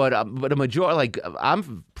thinking. But a majority, like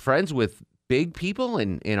I'm friends with big people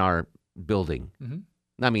in our building. Mm-hmm.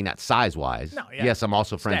 I mean, not size wise. No, yeah. Yes, I'm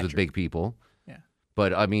also friends with big people. Yeah.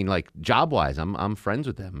 But I mean, like job wise, I'm friends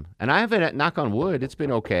with them, and I haven't. Knock on wood, it's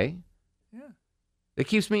been okay. Yeah. It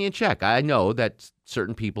keeps me in check. I know that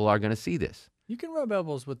certain people are going to see this. You can rub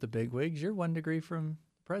elbows with the bigwigs. You're 1 degree from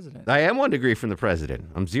the president. I am 1 degree from the president.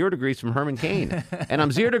 I'm 0 degrees from Herman Cain. And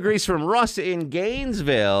I'm 0 degrees from Russ in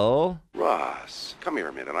Gainesville. Russ, come here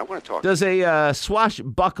a minute. I want to talk. Does a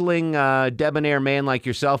swashbuckling, debonair man like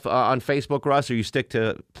yourself on Facebook, Russ, or you stick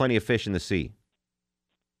to plenty of fish in the sea?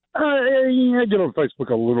 I get on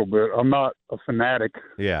Facebook a little bit. I'm not a fanatic.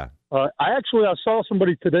 Yeah. I saw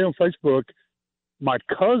somebody today on Facebook. My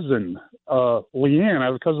cousin, Leanne. I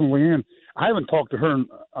have a cousin, Leanne. I haven't talked to her in,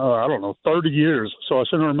 30 years, so I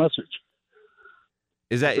sent her a message.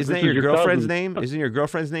 Isn't that your girlfriend's name? Isn't your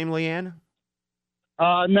girlfriend's name Leanne?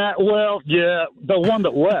 Yeah, the one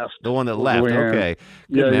that left. The one that left, Leanne. Okay.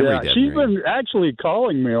 Good memory, Deb. She's been actually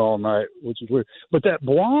calling me all night, which is weird. But that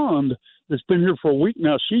blonde that's been here for a week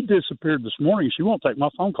now, she disappeared this morning. She won't take my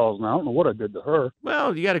phone calls now. I don't know what I did to her.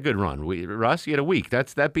 Well, you got a good run. Russ, you had a week.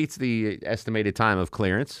 That beats the estimated time of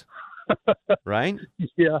clearance, right?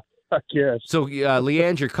 Yeah, I guess. So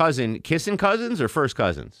Leanne's your cousin. Kissing cousins or first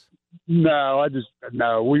cousins? No,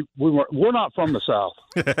 we're not from the South.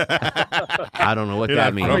 I don't know what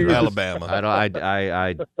that means. From Alabama. I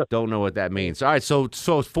don't know what that means. All right, so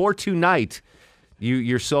for tonight,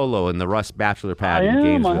 you're solo in the Russ Bachelor Pad in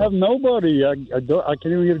Gainesville. I have nobody. I can't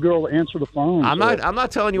even get a girl to answer the phone. I'm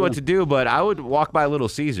not telling you what to do, but I would walk by Little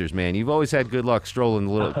Caesars, man. You've always had good luck strolling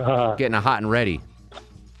getting a hot and ready.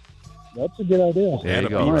 That's a good idea. There you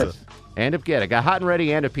go, Russ. And I got hot and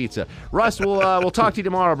ready and a pizza. Russ, we'll talk to you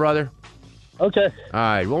tomorrow, brother. Okay. All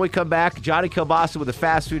right. When we come back, Johnny Kilbasa with a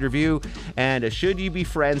fast food review. And should you be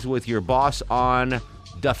friends with your boss on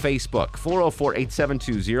the Facebook?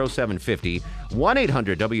 404-872-0750.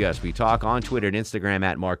 1-800-WSB Talk on Twitter and Instagram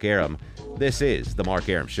at Mark Arum. This is The Mark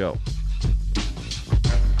Arum Show.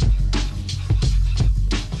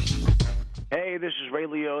 Hey, this is Ray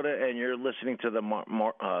Liotta, and you're listening to the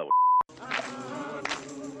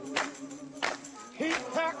He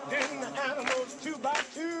packed in the animals 2 by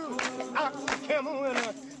 2, ox, a camel, and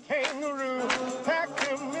a kangaroo. Packed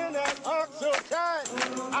him in that ox so tight,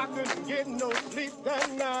 I couldn't get no sleep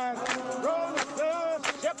that night. Rolling Stones,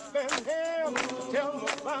 Shep and Ham, tell them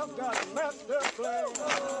about that master plan.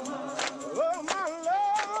 Oh, my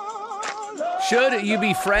Lord. Should you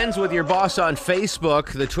be friends with your boss on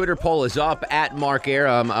Facebook? The Twitter poll is up at Mark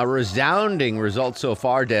Arum. A resounding result so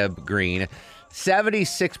far, Deb Green.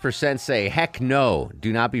 76% say, heck no,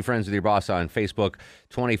 do not be friends with your boss on Facebook.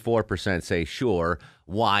 24% say, sure,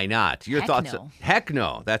 why not? Your thoughts? No. Heck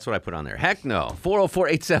no. That's what I put on there. Heck no.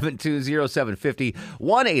 404-872-0750.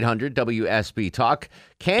 1-800-WSB Talk.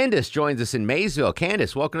 Candace joins us in Maysville.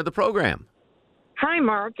 Candace, welcome to the program. Hi,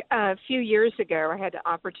 Mark. A few years ago, I had the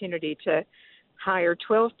opportunity to hire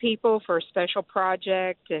 12 people for a special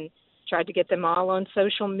project and tried to get them all on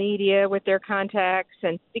social media with their contacts.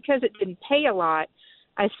 And because it didn't pay a lot,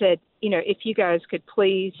 I said, if you guys could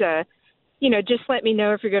please, just let me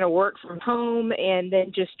know if you're going to work from home and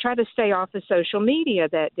then just try to stay off of social media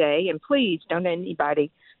that day. And please don't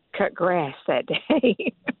anybody cut grass that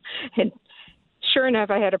day. And sure enough,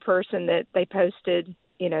 I had a person that they posted,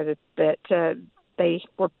 that they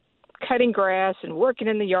were cutting grass and working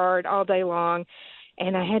in the yard all day long.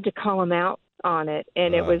 And I had to call them out on it,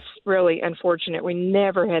 and it was really unfortunate. We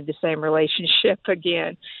never had the same relationship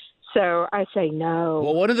again. So I say no.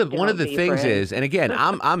 Well, one of the things is, and again,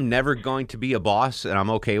 I'm never going to be a boss, and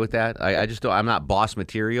I'm okay with that. I just don't. I'm not boss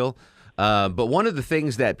material. But one of the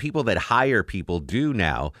things that people that hire people do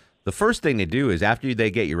now, the first thing they do is after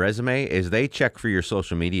they get your resume, is they check for your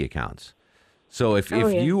social media accounts. So if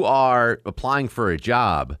you are applying for a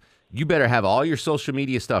job, you better have all your social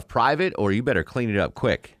media stuff private, or you better clean it up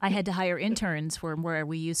quick. I had to hire interns from where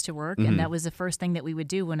we used to work, and that was the first thing that we would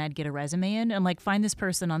do when I'd get a resume in. And find this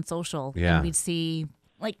person on social, and we'd see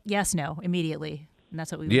yes, no, immediately. And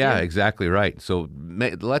that's what we would do. Yeah, exactly right. So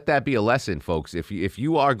let that be a lesson, folks. If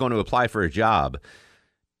you are going to apply for a job,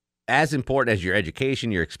 as important as your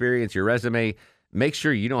education, your experience, your resume, make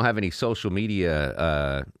sure you don't have any social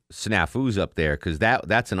media snafus up there, because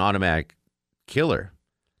that's an automatic killer.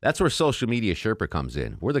 That's where Social Media Sherpa comes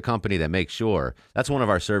in. We're the company that makes sure. That's one of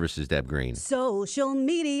our services, Deb Green. Social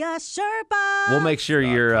Media Sherpa. We'll make sure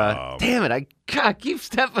you're. Damn it! I keep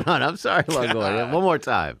stepping on. I'm sorry, Longoria. One more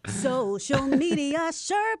time. Social Media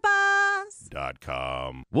Sherpas.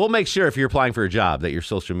 .com. We'll make sure if you're applying for a job that your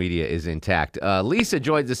social media is intact. Lisa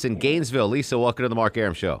joins us in Gainesville. Lisa, welcome to the Mark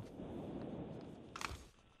Arum Show.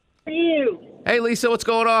 For you. Hey, Lisa, what's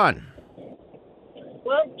going on?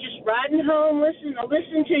 Well, just riding home. I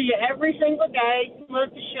listen to you every single day. Love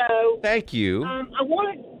the show. Thank you. I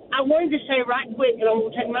wanted to say right quick, and I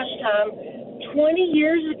won't take much time. 20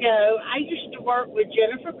 years ago, I used to work with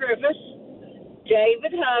Jennifer Griffiths,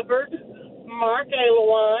 David Hubbard, Mark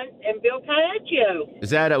Alewan, and Bill Caiaccio. Was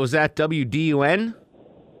that WDUN?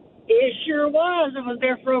 It sure was. I was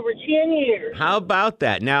there for over 10 years. How about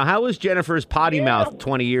that? Now, how was Jennifer's potty mouth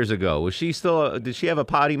 20 years ago? Was she still? Did she have a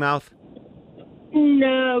potty mouth?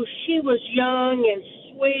 No, she was young and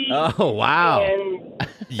sweet. Oh, wow. And,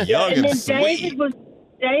 Young and then sweet.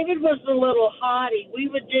 David was the little hottie. We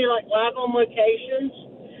would do like live on locations,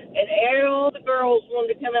 and all the girls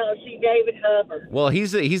wanted to come out and see David Hubbard. Well,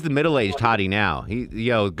 he's the middle-aged hottie now.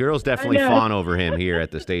 Girls definitely fawn over him here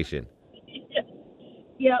at the station.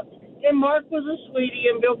 Yep. And Mark was a sweetie,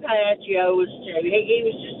 and Bill Caiaccio was too. He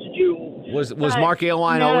was just a jewel. Was Mark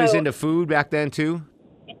Alewan always into food back then too?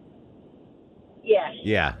 Yes.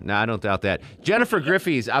 Yeah, no, I don't doubt that. Jennifer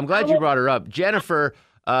Griffiths, I'm glad you brought her up. Jennifer,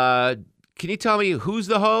 can you tell me who's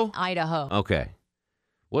the hoe? Idaho. Okay.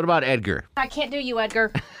 What about Edgar? I can't do you,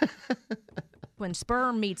 Edgar. When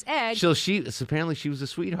sperm meets egg. So apparently she was a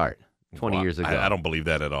sweetheart 20 years ago. I don't believe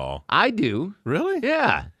that at all. I do. Really?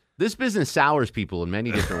 Yeah. This business sours people in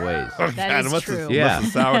many different ways. That is true. Yeah. Must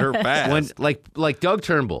have soured her fast. Like Doug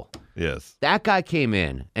Turnbull. Yes. That guy came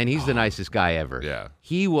in, and he's the nicest guy ever. Yeah.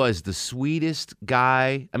 He was the sweetest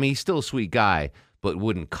guy. I mean, he's still a sweet guy, but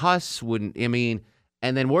wouldn't cuss, and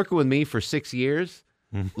then working with me for 6 years,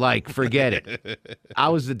 like, forget it. I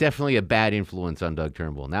was definitely a bad influence on Doug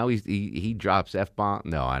Turnbull. Now he drops F-bomb.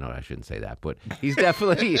 No, I shouldn't say that, but he's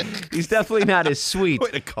definitely not as sweet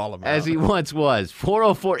Way to call him as out. he once was.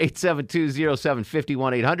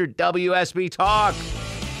 404-872-0750 1-800-WSB Talk.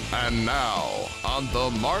 And now, on the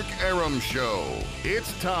Mark Arum Show,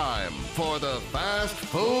 it's time for the Fast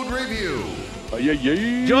Food Review.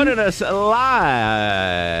 Joining us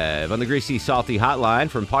live on the Greasy Salty Hotline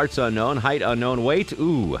from parts unknown, height unknown, weight,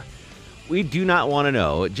 we do not want to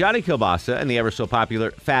know. Johnny Kilbasa and the ever so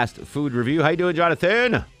popular Fast Food Review. How you doing,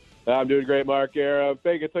 Jonathan? I'm doing great, Mark Arum.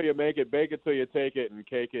 Fake it till you make it, bake it till you take it, and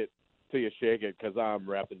cake it till you shake it, because I'm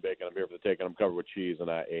wrapped in bacon. I'm here for the taking. I'm covered with cheese,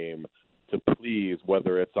 and I aim to please,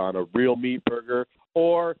 whether it's on a real meat burger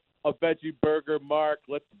or a veggie burger. Mark,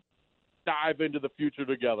 let's dive into the future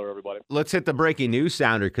together, everybody. Let's hit the breaking news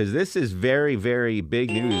sounder, because this is very, very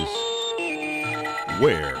big news.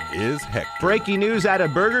 Where is Hector? Breaking news out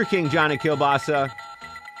of Burger King, Johnny Kilbasa.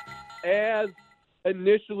 As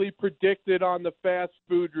initially predicted on the Fast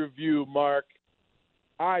Food Review, Mark,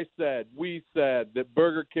 we said that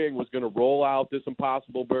Burger King was going to roll out this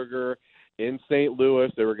Impossible Burger in St. Louis.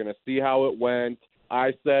 They were going to see how it went.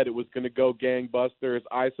 I said it was going to go gangbusters.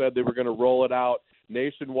 I said they were going to roll it out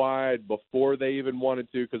nationwide before they even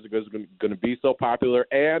wanted to, because it was going to be so popular.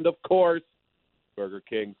 And, of course, Burger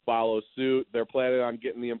King follows suit. They're planning on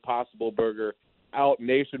getting the Impossible Burger out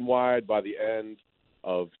nationwide by the end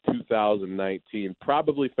of 2019,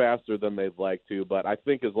 probably faster than they'd like to, but I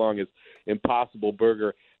think as long as Impossible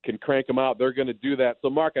Burger can crank them out, they're going to do that. So,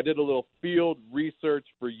 Mark, I did a little field research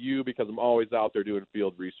for you, because I'm always out there doing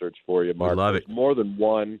field research for you, Mark. I love it. There's more than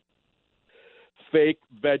one fake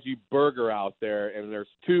veggie burger out there, and there's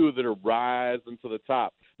two that are rising to the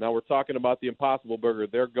top. Now, we're talking about the Impossible Burger.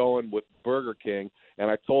 They're going with Burger King, and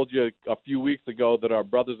I told you a few weeks ago that our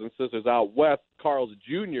brothers and sisters out west, Carl's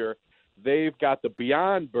Jr., they've got the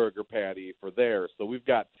Beyond Burger patty for theirs. So we've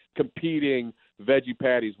got competing veggie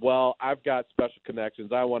patties. Well, I've got special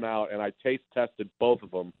connections. I went out and I taste tested both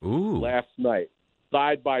of them last night,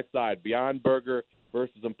 side by side, Beyond Burger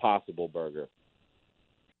versus Impossible Burger.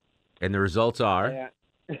 And the results are?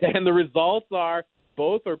 And the results are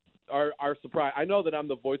both are surprised. I know that I'm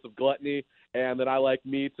the voice of gluttony and that I like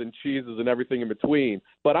meats and cheeses and everything in between,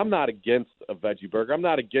 but I'm not against a veggie burger. I'm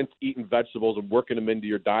not against eating vegetables and working them into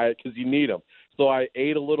your diet, because you need them. So I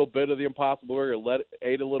ate a little bit of the Impossible Burger,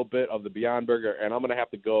 ate a little bit of the Beyond Burger, and I'm going to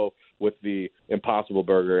have to go with the Impossible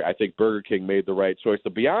Burger. I think Burger King made the right choice. The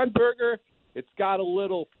Beyond Burger, it's got a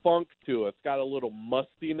little funk to it. It's got a little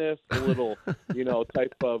mustiness, a little,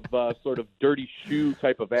 type of sort of dirty shoe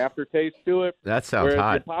type of aftertaste to it. That sounds Whereas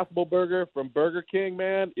hot. the Impossible Burger from Burger King,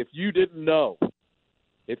 man, if you didn't know,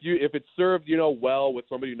 if it's served, well with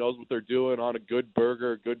somebody who knows what they're doing on a good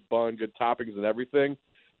burger, good bun, good toppings and everything,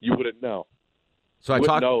 you wouldn't know. So you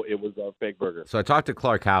wouldn't know it was a fake burger. So I talked to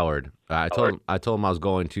Clark Howard. I told him I was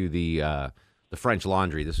going to the French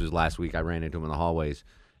Laundry. This was last week. I ran into him in the hallways.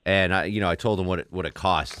 And I told him what it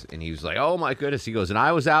costs, and he was like, "Oh my goodness!" He goes, "And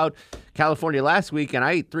I was out California last week, and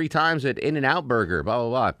I ate 3 times at In-N-Out Burger, blah blah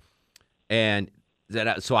blah." And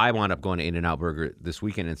so I wound up going to In-N-Out Burger this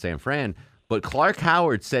weekend in San Fran. But Clark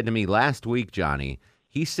Howard said to me last week, Johnny,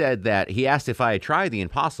 he said that he asked if I had tried the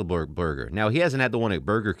Impossible Burger. Now he hasn't had the one at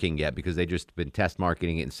Burger King yet because they just been test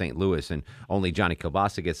marketing it in St. Louis, and only Johnny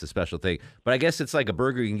Kilbasa gets the special thing. But I guess it's like a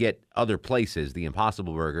burger you can get other places, the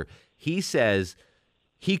Impossible Burger. He says.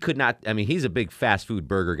 He could not, he's a big fast food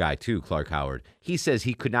burger guy too, Clark Howard. He says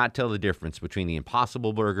he could not tell the difference between the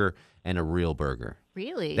Impossible Burger and a real burger.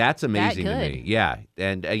 Really? That's amazing to me. Yeah.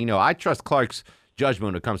 And, I trust Clark's judgment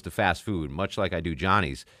when it comes to fast food, much like I do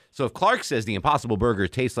Johnny's. So if Clark says the Impossible Burger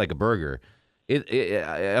tastes like a burger,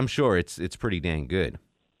 I'm sure it's pretty dang good.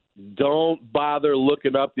 Don't bother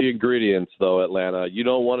looking up the ingredients, though, Atlanta. You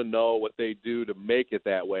don't want to know what they do to make it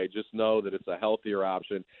that way. Just know that it's a healthier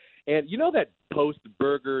option. And that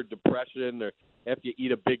post-burger depression, or after you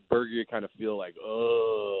eat a big burger, you kind of feel like,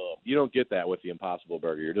 oh, you don't get that with the Impossible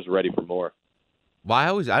Burger. You're just ready for more. Well,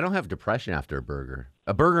 I don't have depression after a burger.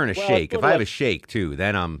 A burger and a shake. If I have a shake too,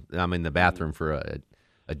 then I'm in the bathroom for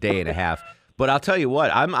a day and a half. But I'll tell you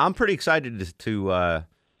what, I'm pretty excited to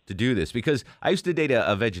do this because I used to date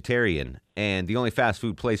a vegetarian, and the only fast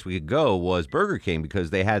food place we could go was Burger King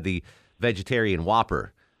because they had the vegetarian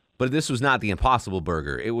Whopper. But this was not the Impossible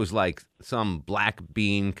Burger. It was like some black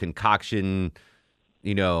bean concoction,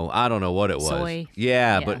 I don't know what it was. Soy.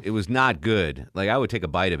 Yeah, but it was not good. Like, I would take a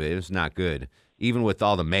bite of it. It was not good, even with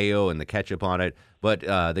all the mayo and the ketchup on it. But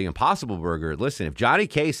the Impossible Burger, listen, if Johnny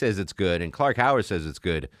K says it's good and Clark Howard says it's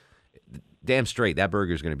good, damn straight, that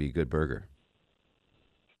burger is going to be a good burger.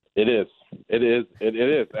 It is. It is.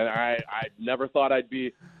 And I never thought I'd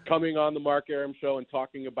be coming on the Mark Arum Show and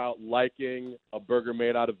talking about liking a burger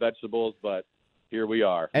made out of vegetables, but here we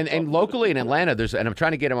are. And locally in Atlanta, and I'm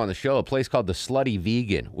trying to get him on the show, a place called the Slutty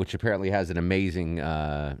Vegan, which apparently has an amazing.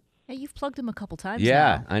 Hey, you've plugged them a couple times.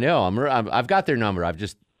 Yeah, now. I know. I've got their number. I've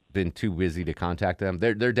just been too busy to contact them.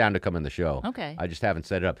 They're down to come on the show. Okay. I just haven't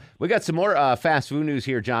set it up. We got some more fast food news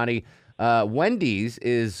here, Johnny. Wendy's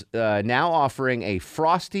is now offering a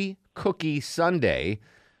Frosty Cookie Sundae.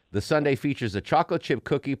 The sundae features a chocolate chip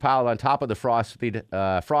cookie piled on top of the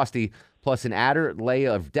Frosty, plus an added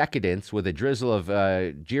layer of decadence with a drizzle of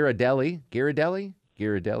Ghirardelli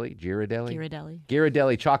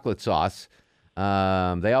chocolate sauce.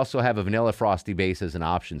 They also have a vanilla Frosty base as an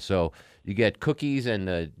option. So you get cookies and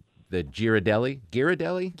the Ghirardelli.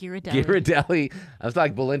 I was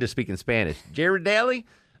like Belinda speaking Spanish. Ghirardelli.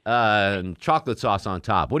 Chocolate sauce on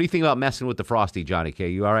top. What do you think about messing with the Frosty, Johnny K?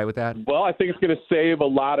 You all right with that? Well, I think it's going to save a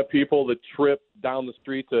lot of people the trip down the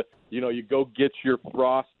street to, you go get your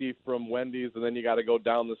Frosty from Wendy's, and then you got to go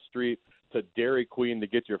down the street to Dairy Queen to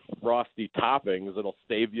get your Frosty toppings. It'll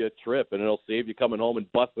save you a trip, and it'll save you coming home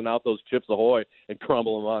and busting out those Chips Ahoy and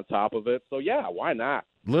crumbling them on top of it. So, yeah, why not?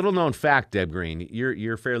 Little known fact, Deb Green,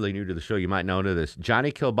 you're fairly new to the show. You might know this.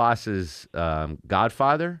 Johnny Kilbasa's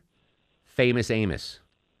godfather, Famous Amos.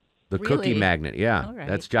 The cookie magnet, yeah. Right.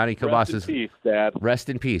 That's Johnny Kilbasa's. Rest in peace, Dad. Rest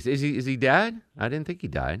in peace. Is he dead? I didn't think he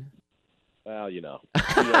died. Well, we're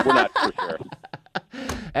not for sure.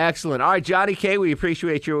 Excellent. All right, Johnny K, we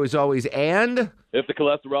appreciate you as always. And if the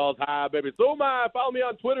cholesterol is high, baby, so am I. Follow me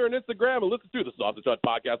on Twitter and Instagram and listen to the Sausage Hut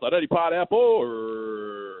podcast on any pod app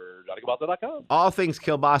or JohnnyKilbasa.com. All things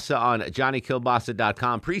Kilbasa on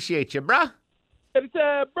JohnnyKilbasa.com. Appreciate you, bruh.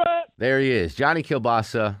 There he is, Johnny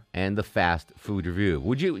Kilbasa and the Fast Food Review.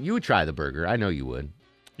 You would try the burger? I know you would.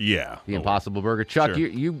 Yeah, the Impossible Burger. Chuck, sure.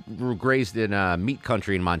 you were raised in meat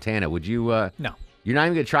country in Montana. Would you? No. You're not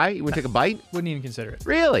even gonna try it? You would take a bite? Wouldn't even consider it.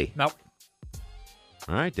 Really? Nope.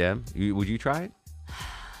 All right, Deb. Would you try it?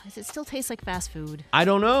 Does it still taste like fast food? I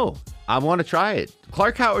don't know. I want to try it.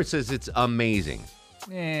 Clark Howard says it's amazing.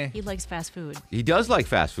 He likes fast food. He does like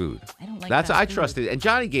fast food. I don't like That's fast I food. trust it. And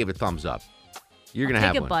Johnny gave it thumbs up. You're going to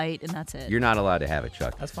have one. Take a bite, and that's it. You're not allowed to have it,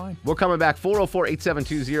 Chuck. That's fine. We're coming back.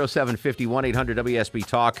 404-872-0750,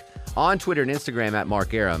 1-800-WSB-TALK. On Twitter and Instagram at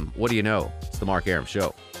Mark Arum. What do you know? It's the Mark Arum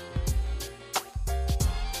Show.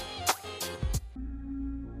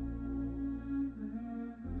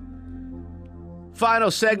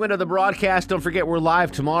 Final segment of the broadcast. Don't forget, we're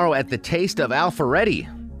live tomorrow at the Taste of Alpharetta.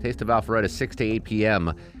 Taste of Alpharetta, 6 to 8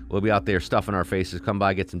 p.m. We'll be out there stuffing our faces. Come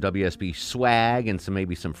by, get some WSB swag and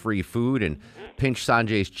maybe some free food and pinch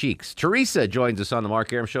Sanjay's cheeks. Teresa joins us on the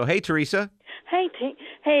Mark Arum Show. Hey, Teresa.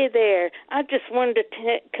 Hey there. I just wanted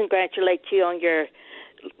to congratulate you on your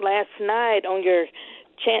last night, on your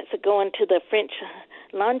chance of going to the French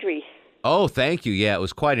Laundry. Oh, thank you. Yeah, it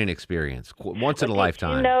was quite an experience. Once in a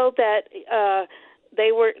lifetime. Did you know that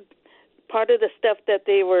they were part of the stuff that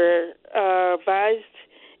they were advised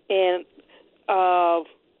and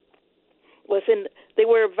they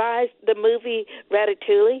were advised the movie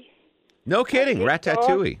Ratatouille? No kidding,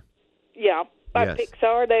 Ratatouille. Yeah, by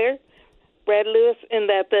Pixar there, Brad Lewis, and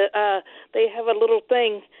that they have a little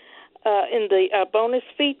thing in the bonus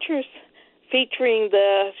features featuring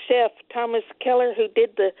the chef Thomas Keller, who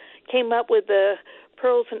came up with the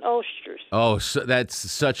pearls and oysters. Oh, so that's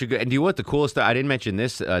such a good. And do you know what the coolest? I didn't mention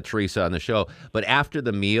this, Teresa, on the show, but after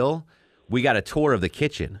the meal, we got a tour of the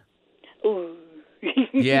kitchen. Ooh.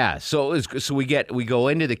 Yeah, so we go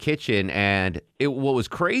into the kitchen, and what was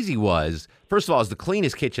crazy was, first of all, it's the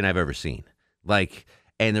cleanest kitchen I've ever seen.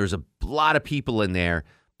 And there's a lot of people in there,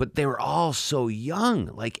 but they were all so young.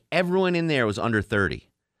 Like everyone in there was under 30.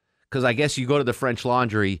 Because I guess you go to the French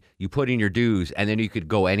Laundry, you put in your dues, and then you could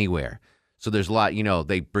go anywhere. So there's a lot,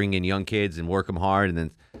 they bring in young kids and work them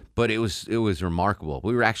hard, but it was remarkable.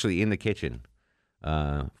 We were actually in the kitchen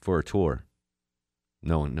for a tour.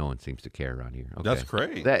 No one seems to care around here. Okay. That's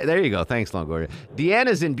great. There you go. Thanks, Longoria.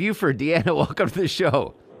 Deanna's in Buford. Deanna, welcome to the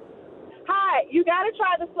show. Hi, you got to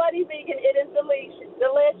try the Slutty Vegan. It is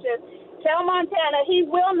delicious. Tell Montana he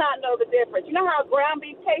will not know the difference. You know how ground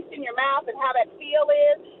beef tastes in your mouth and how that feel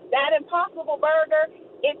is? That Impossible Burger,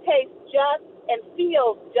 it tastes just and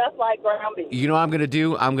feels just like ground beef. You know what I'm gonna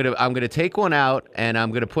do? I'm gonna take one out and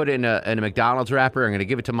I'm gonna put it in a McDonald's wrapper. I'm gonna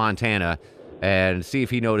give it to Montana and see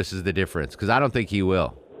if he notices the difference, because I don't think he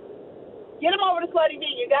will. Get him over to Slutty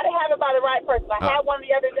Vegan. You got to have it by the right person. I had one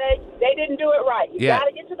the other day. They didn't do it right. You got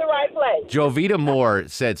to get to the right place. Jovita Moore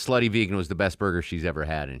said Slutty Vegan was the best burger she's ever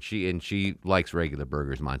had, and she likes regular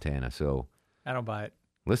burgers, Montana. So I don't buy it.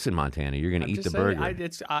 Listen, Montana, you're going to eat the burger.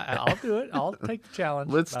 I'll do it. I'll take the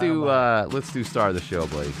challenge. Let's do star of the show,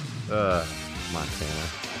 Blake. Montana.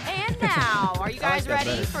 And now, are you guys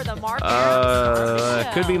ready for the Mark Arum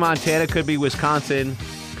Show? Could be Montana, could be Wisconsin,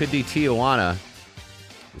 could be Tijuana.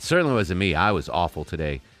 It certainly wasn't me. I was awful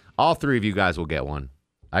today. All three of you guys will get one.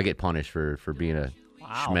 I get punished for being a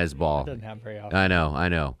schmezball. That doesn't happen very often. I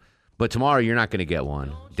know. But tomorrow you're not going to get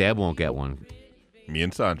one. Deb won't get one. Me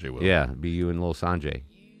and Sanjay will. Yeah, be you and little Sanjay.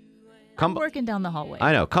 I'm working down the hallway.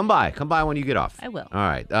 I know. Come by when you get off. I will. All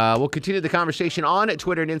right. We'll continue the conversation on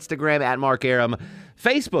Twitter and Instagram at Mark Arum,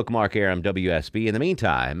 Facebook Mark Arum WSB. In the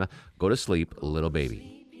meantime, go to sleep, little baby.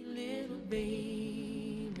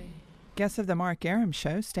 Guests of the Mark Arum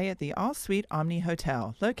Show stay at the All Suite Omni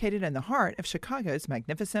Hotel, located in the heart of Chicago's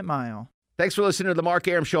Magnificent Mile. Thanks for listening to the Mark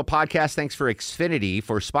Arum Show podcast. Thanks for Xfinity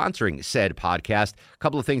for sponsoring said podcast. A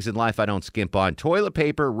couple of things in life I don't skimp on. Toilet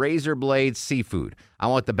paper, razor blades, seafood. I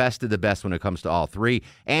want the best of the best when it comes to all three.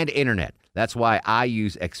 And internet. That's why I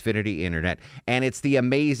use Xfinity Internet. And it's the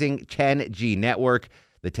amazing 10G network.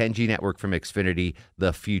 The 10G network from Xfinity.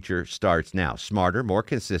 The future starts now. Smarter, more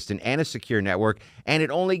consistent, and a secure network. And it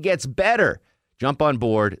only gets better. Jump on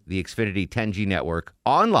board the Xfinity 10G network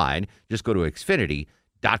online. Just go to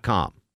Xfinity.com.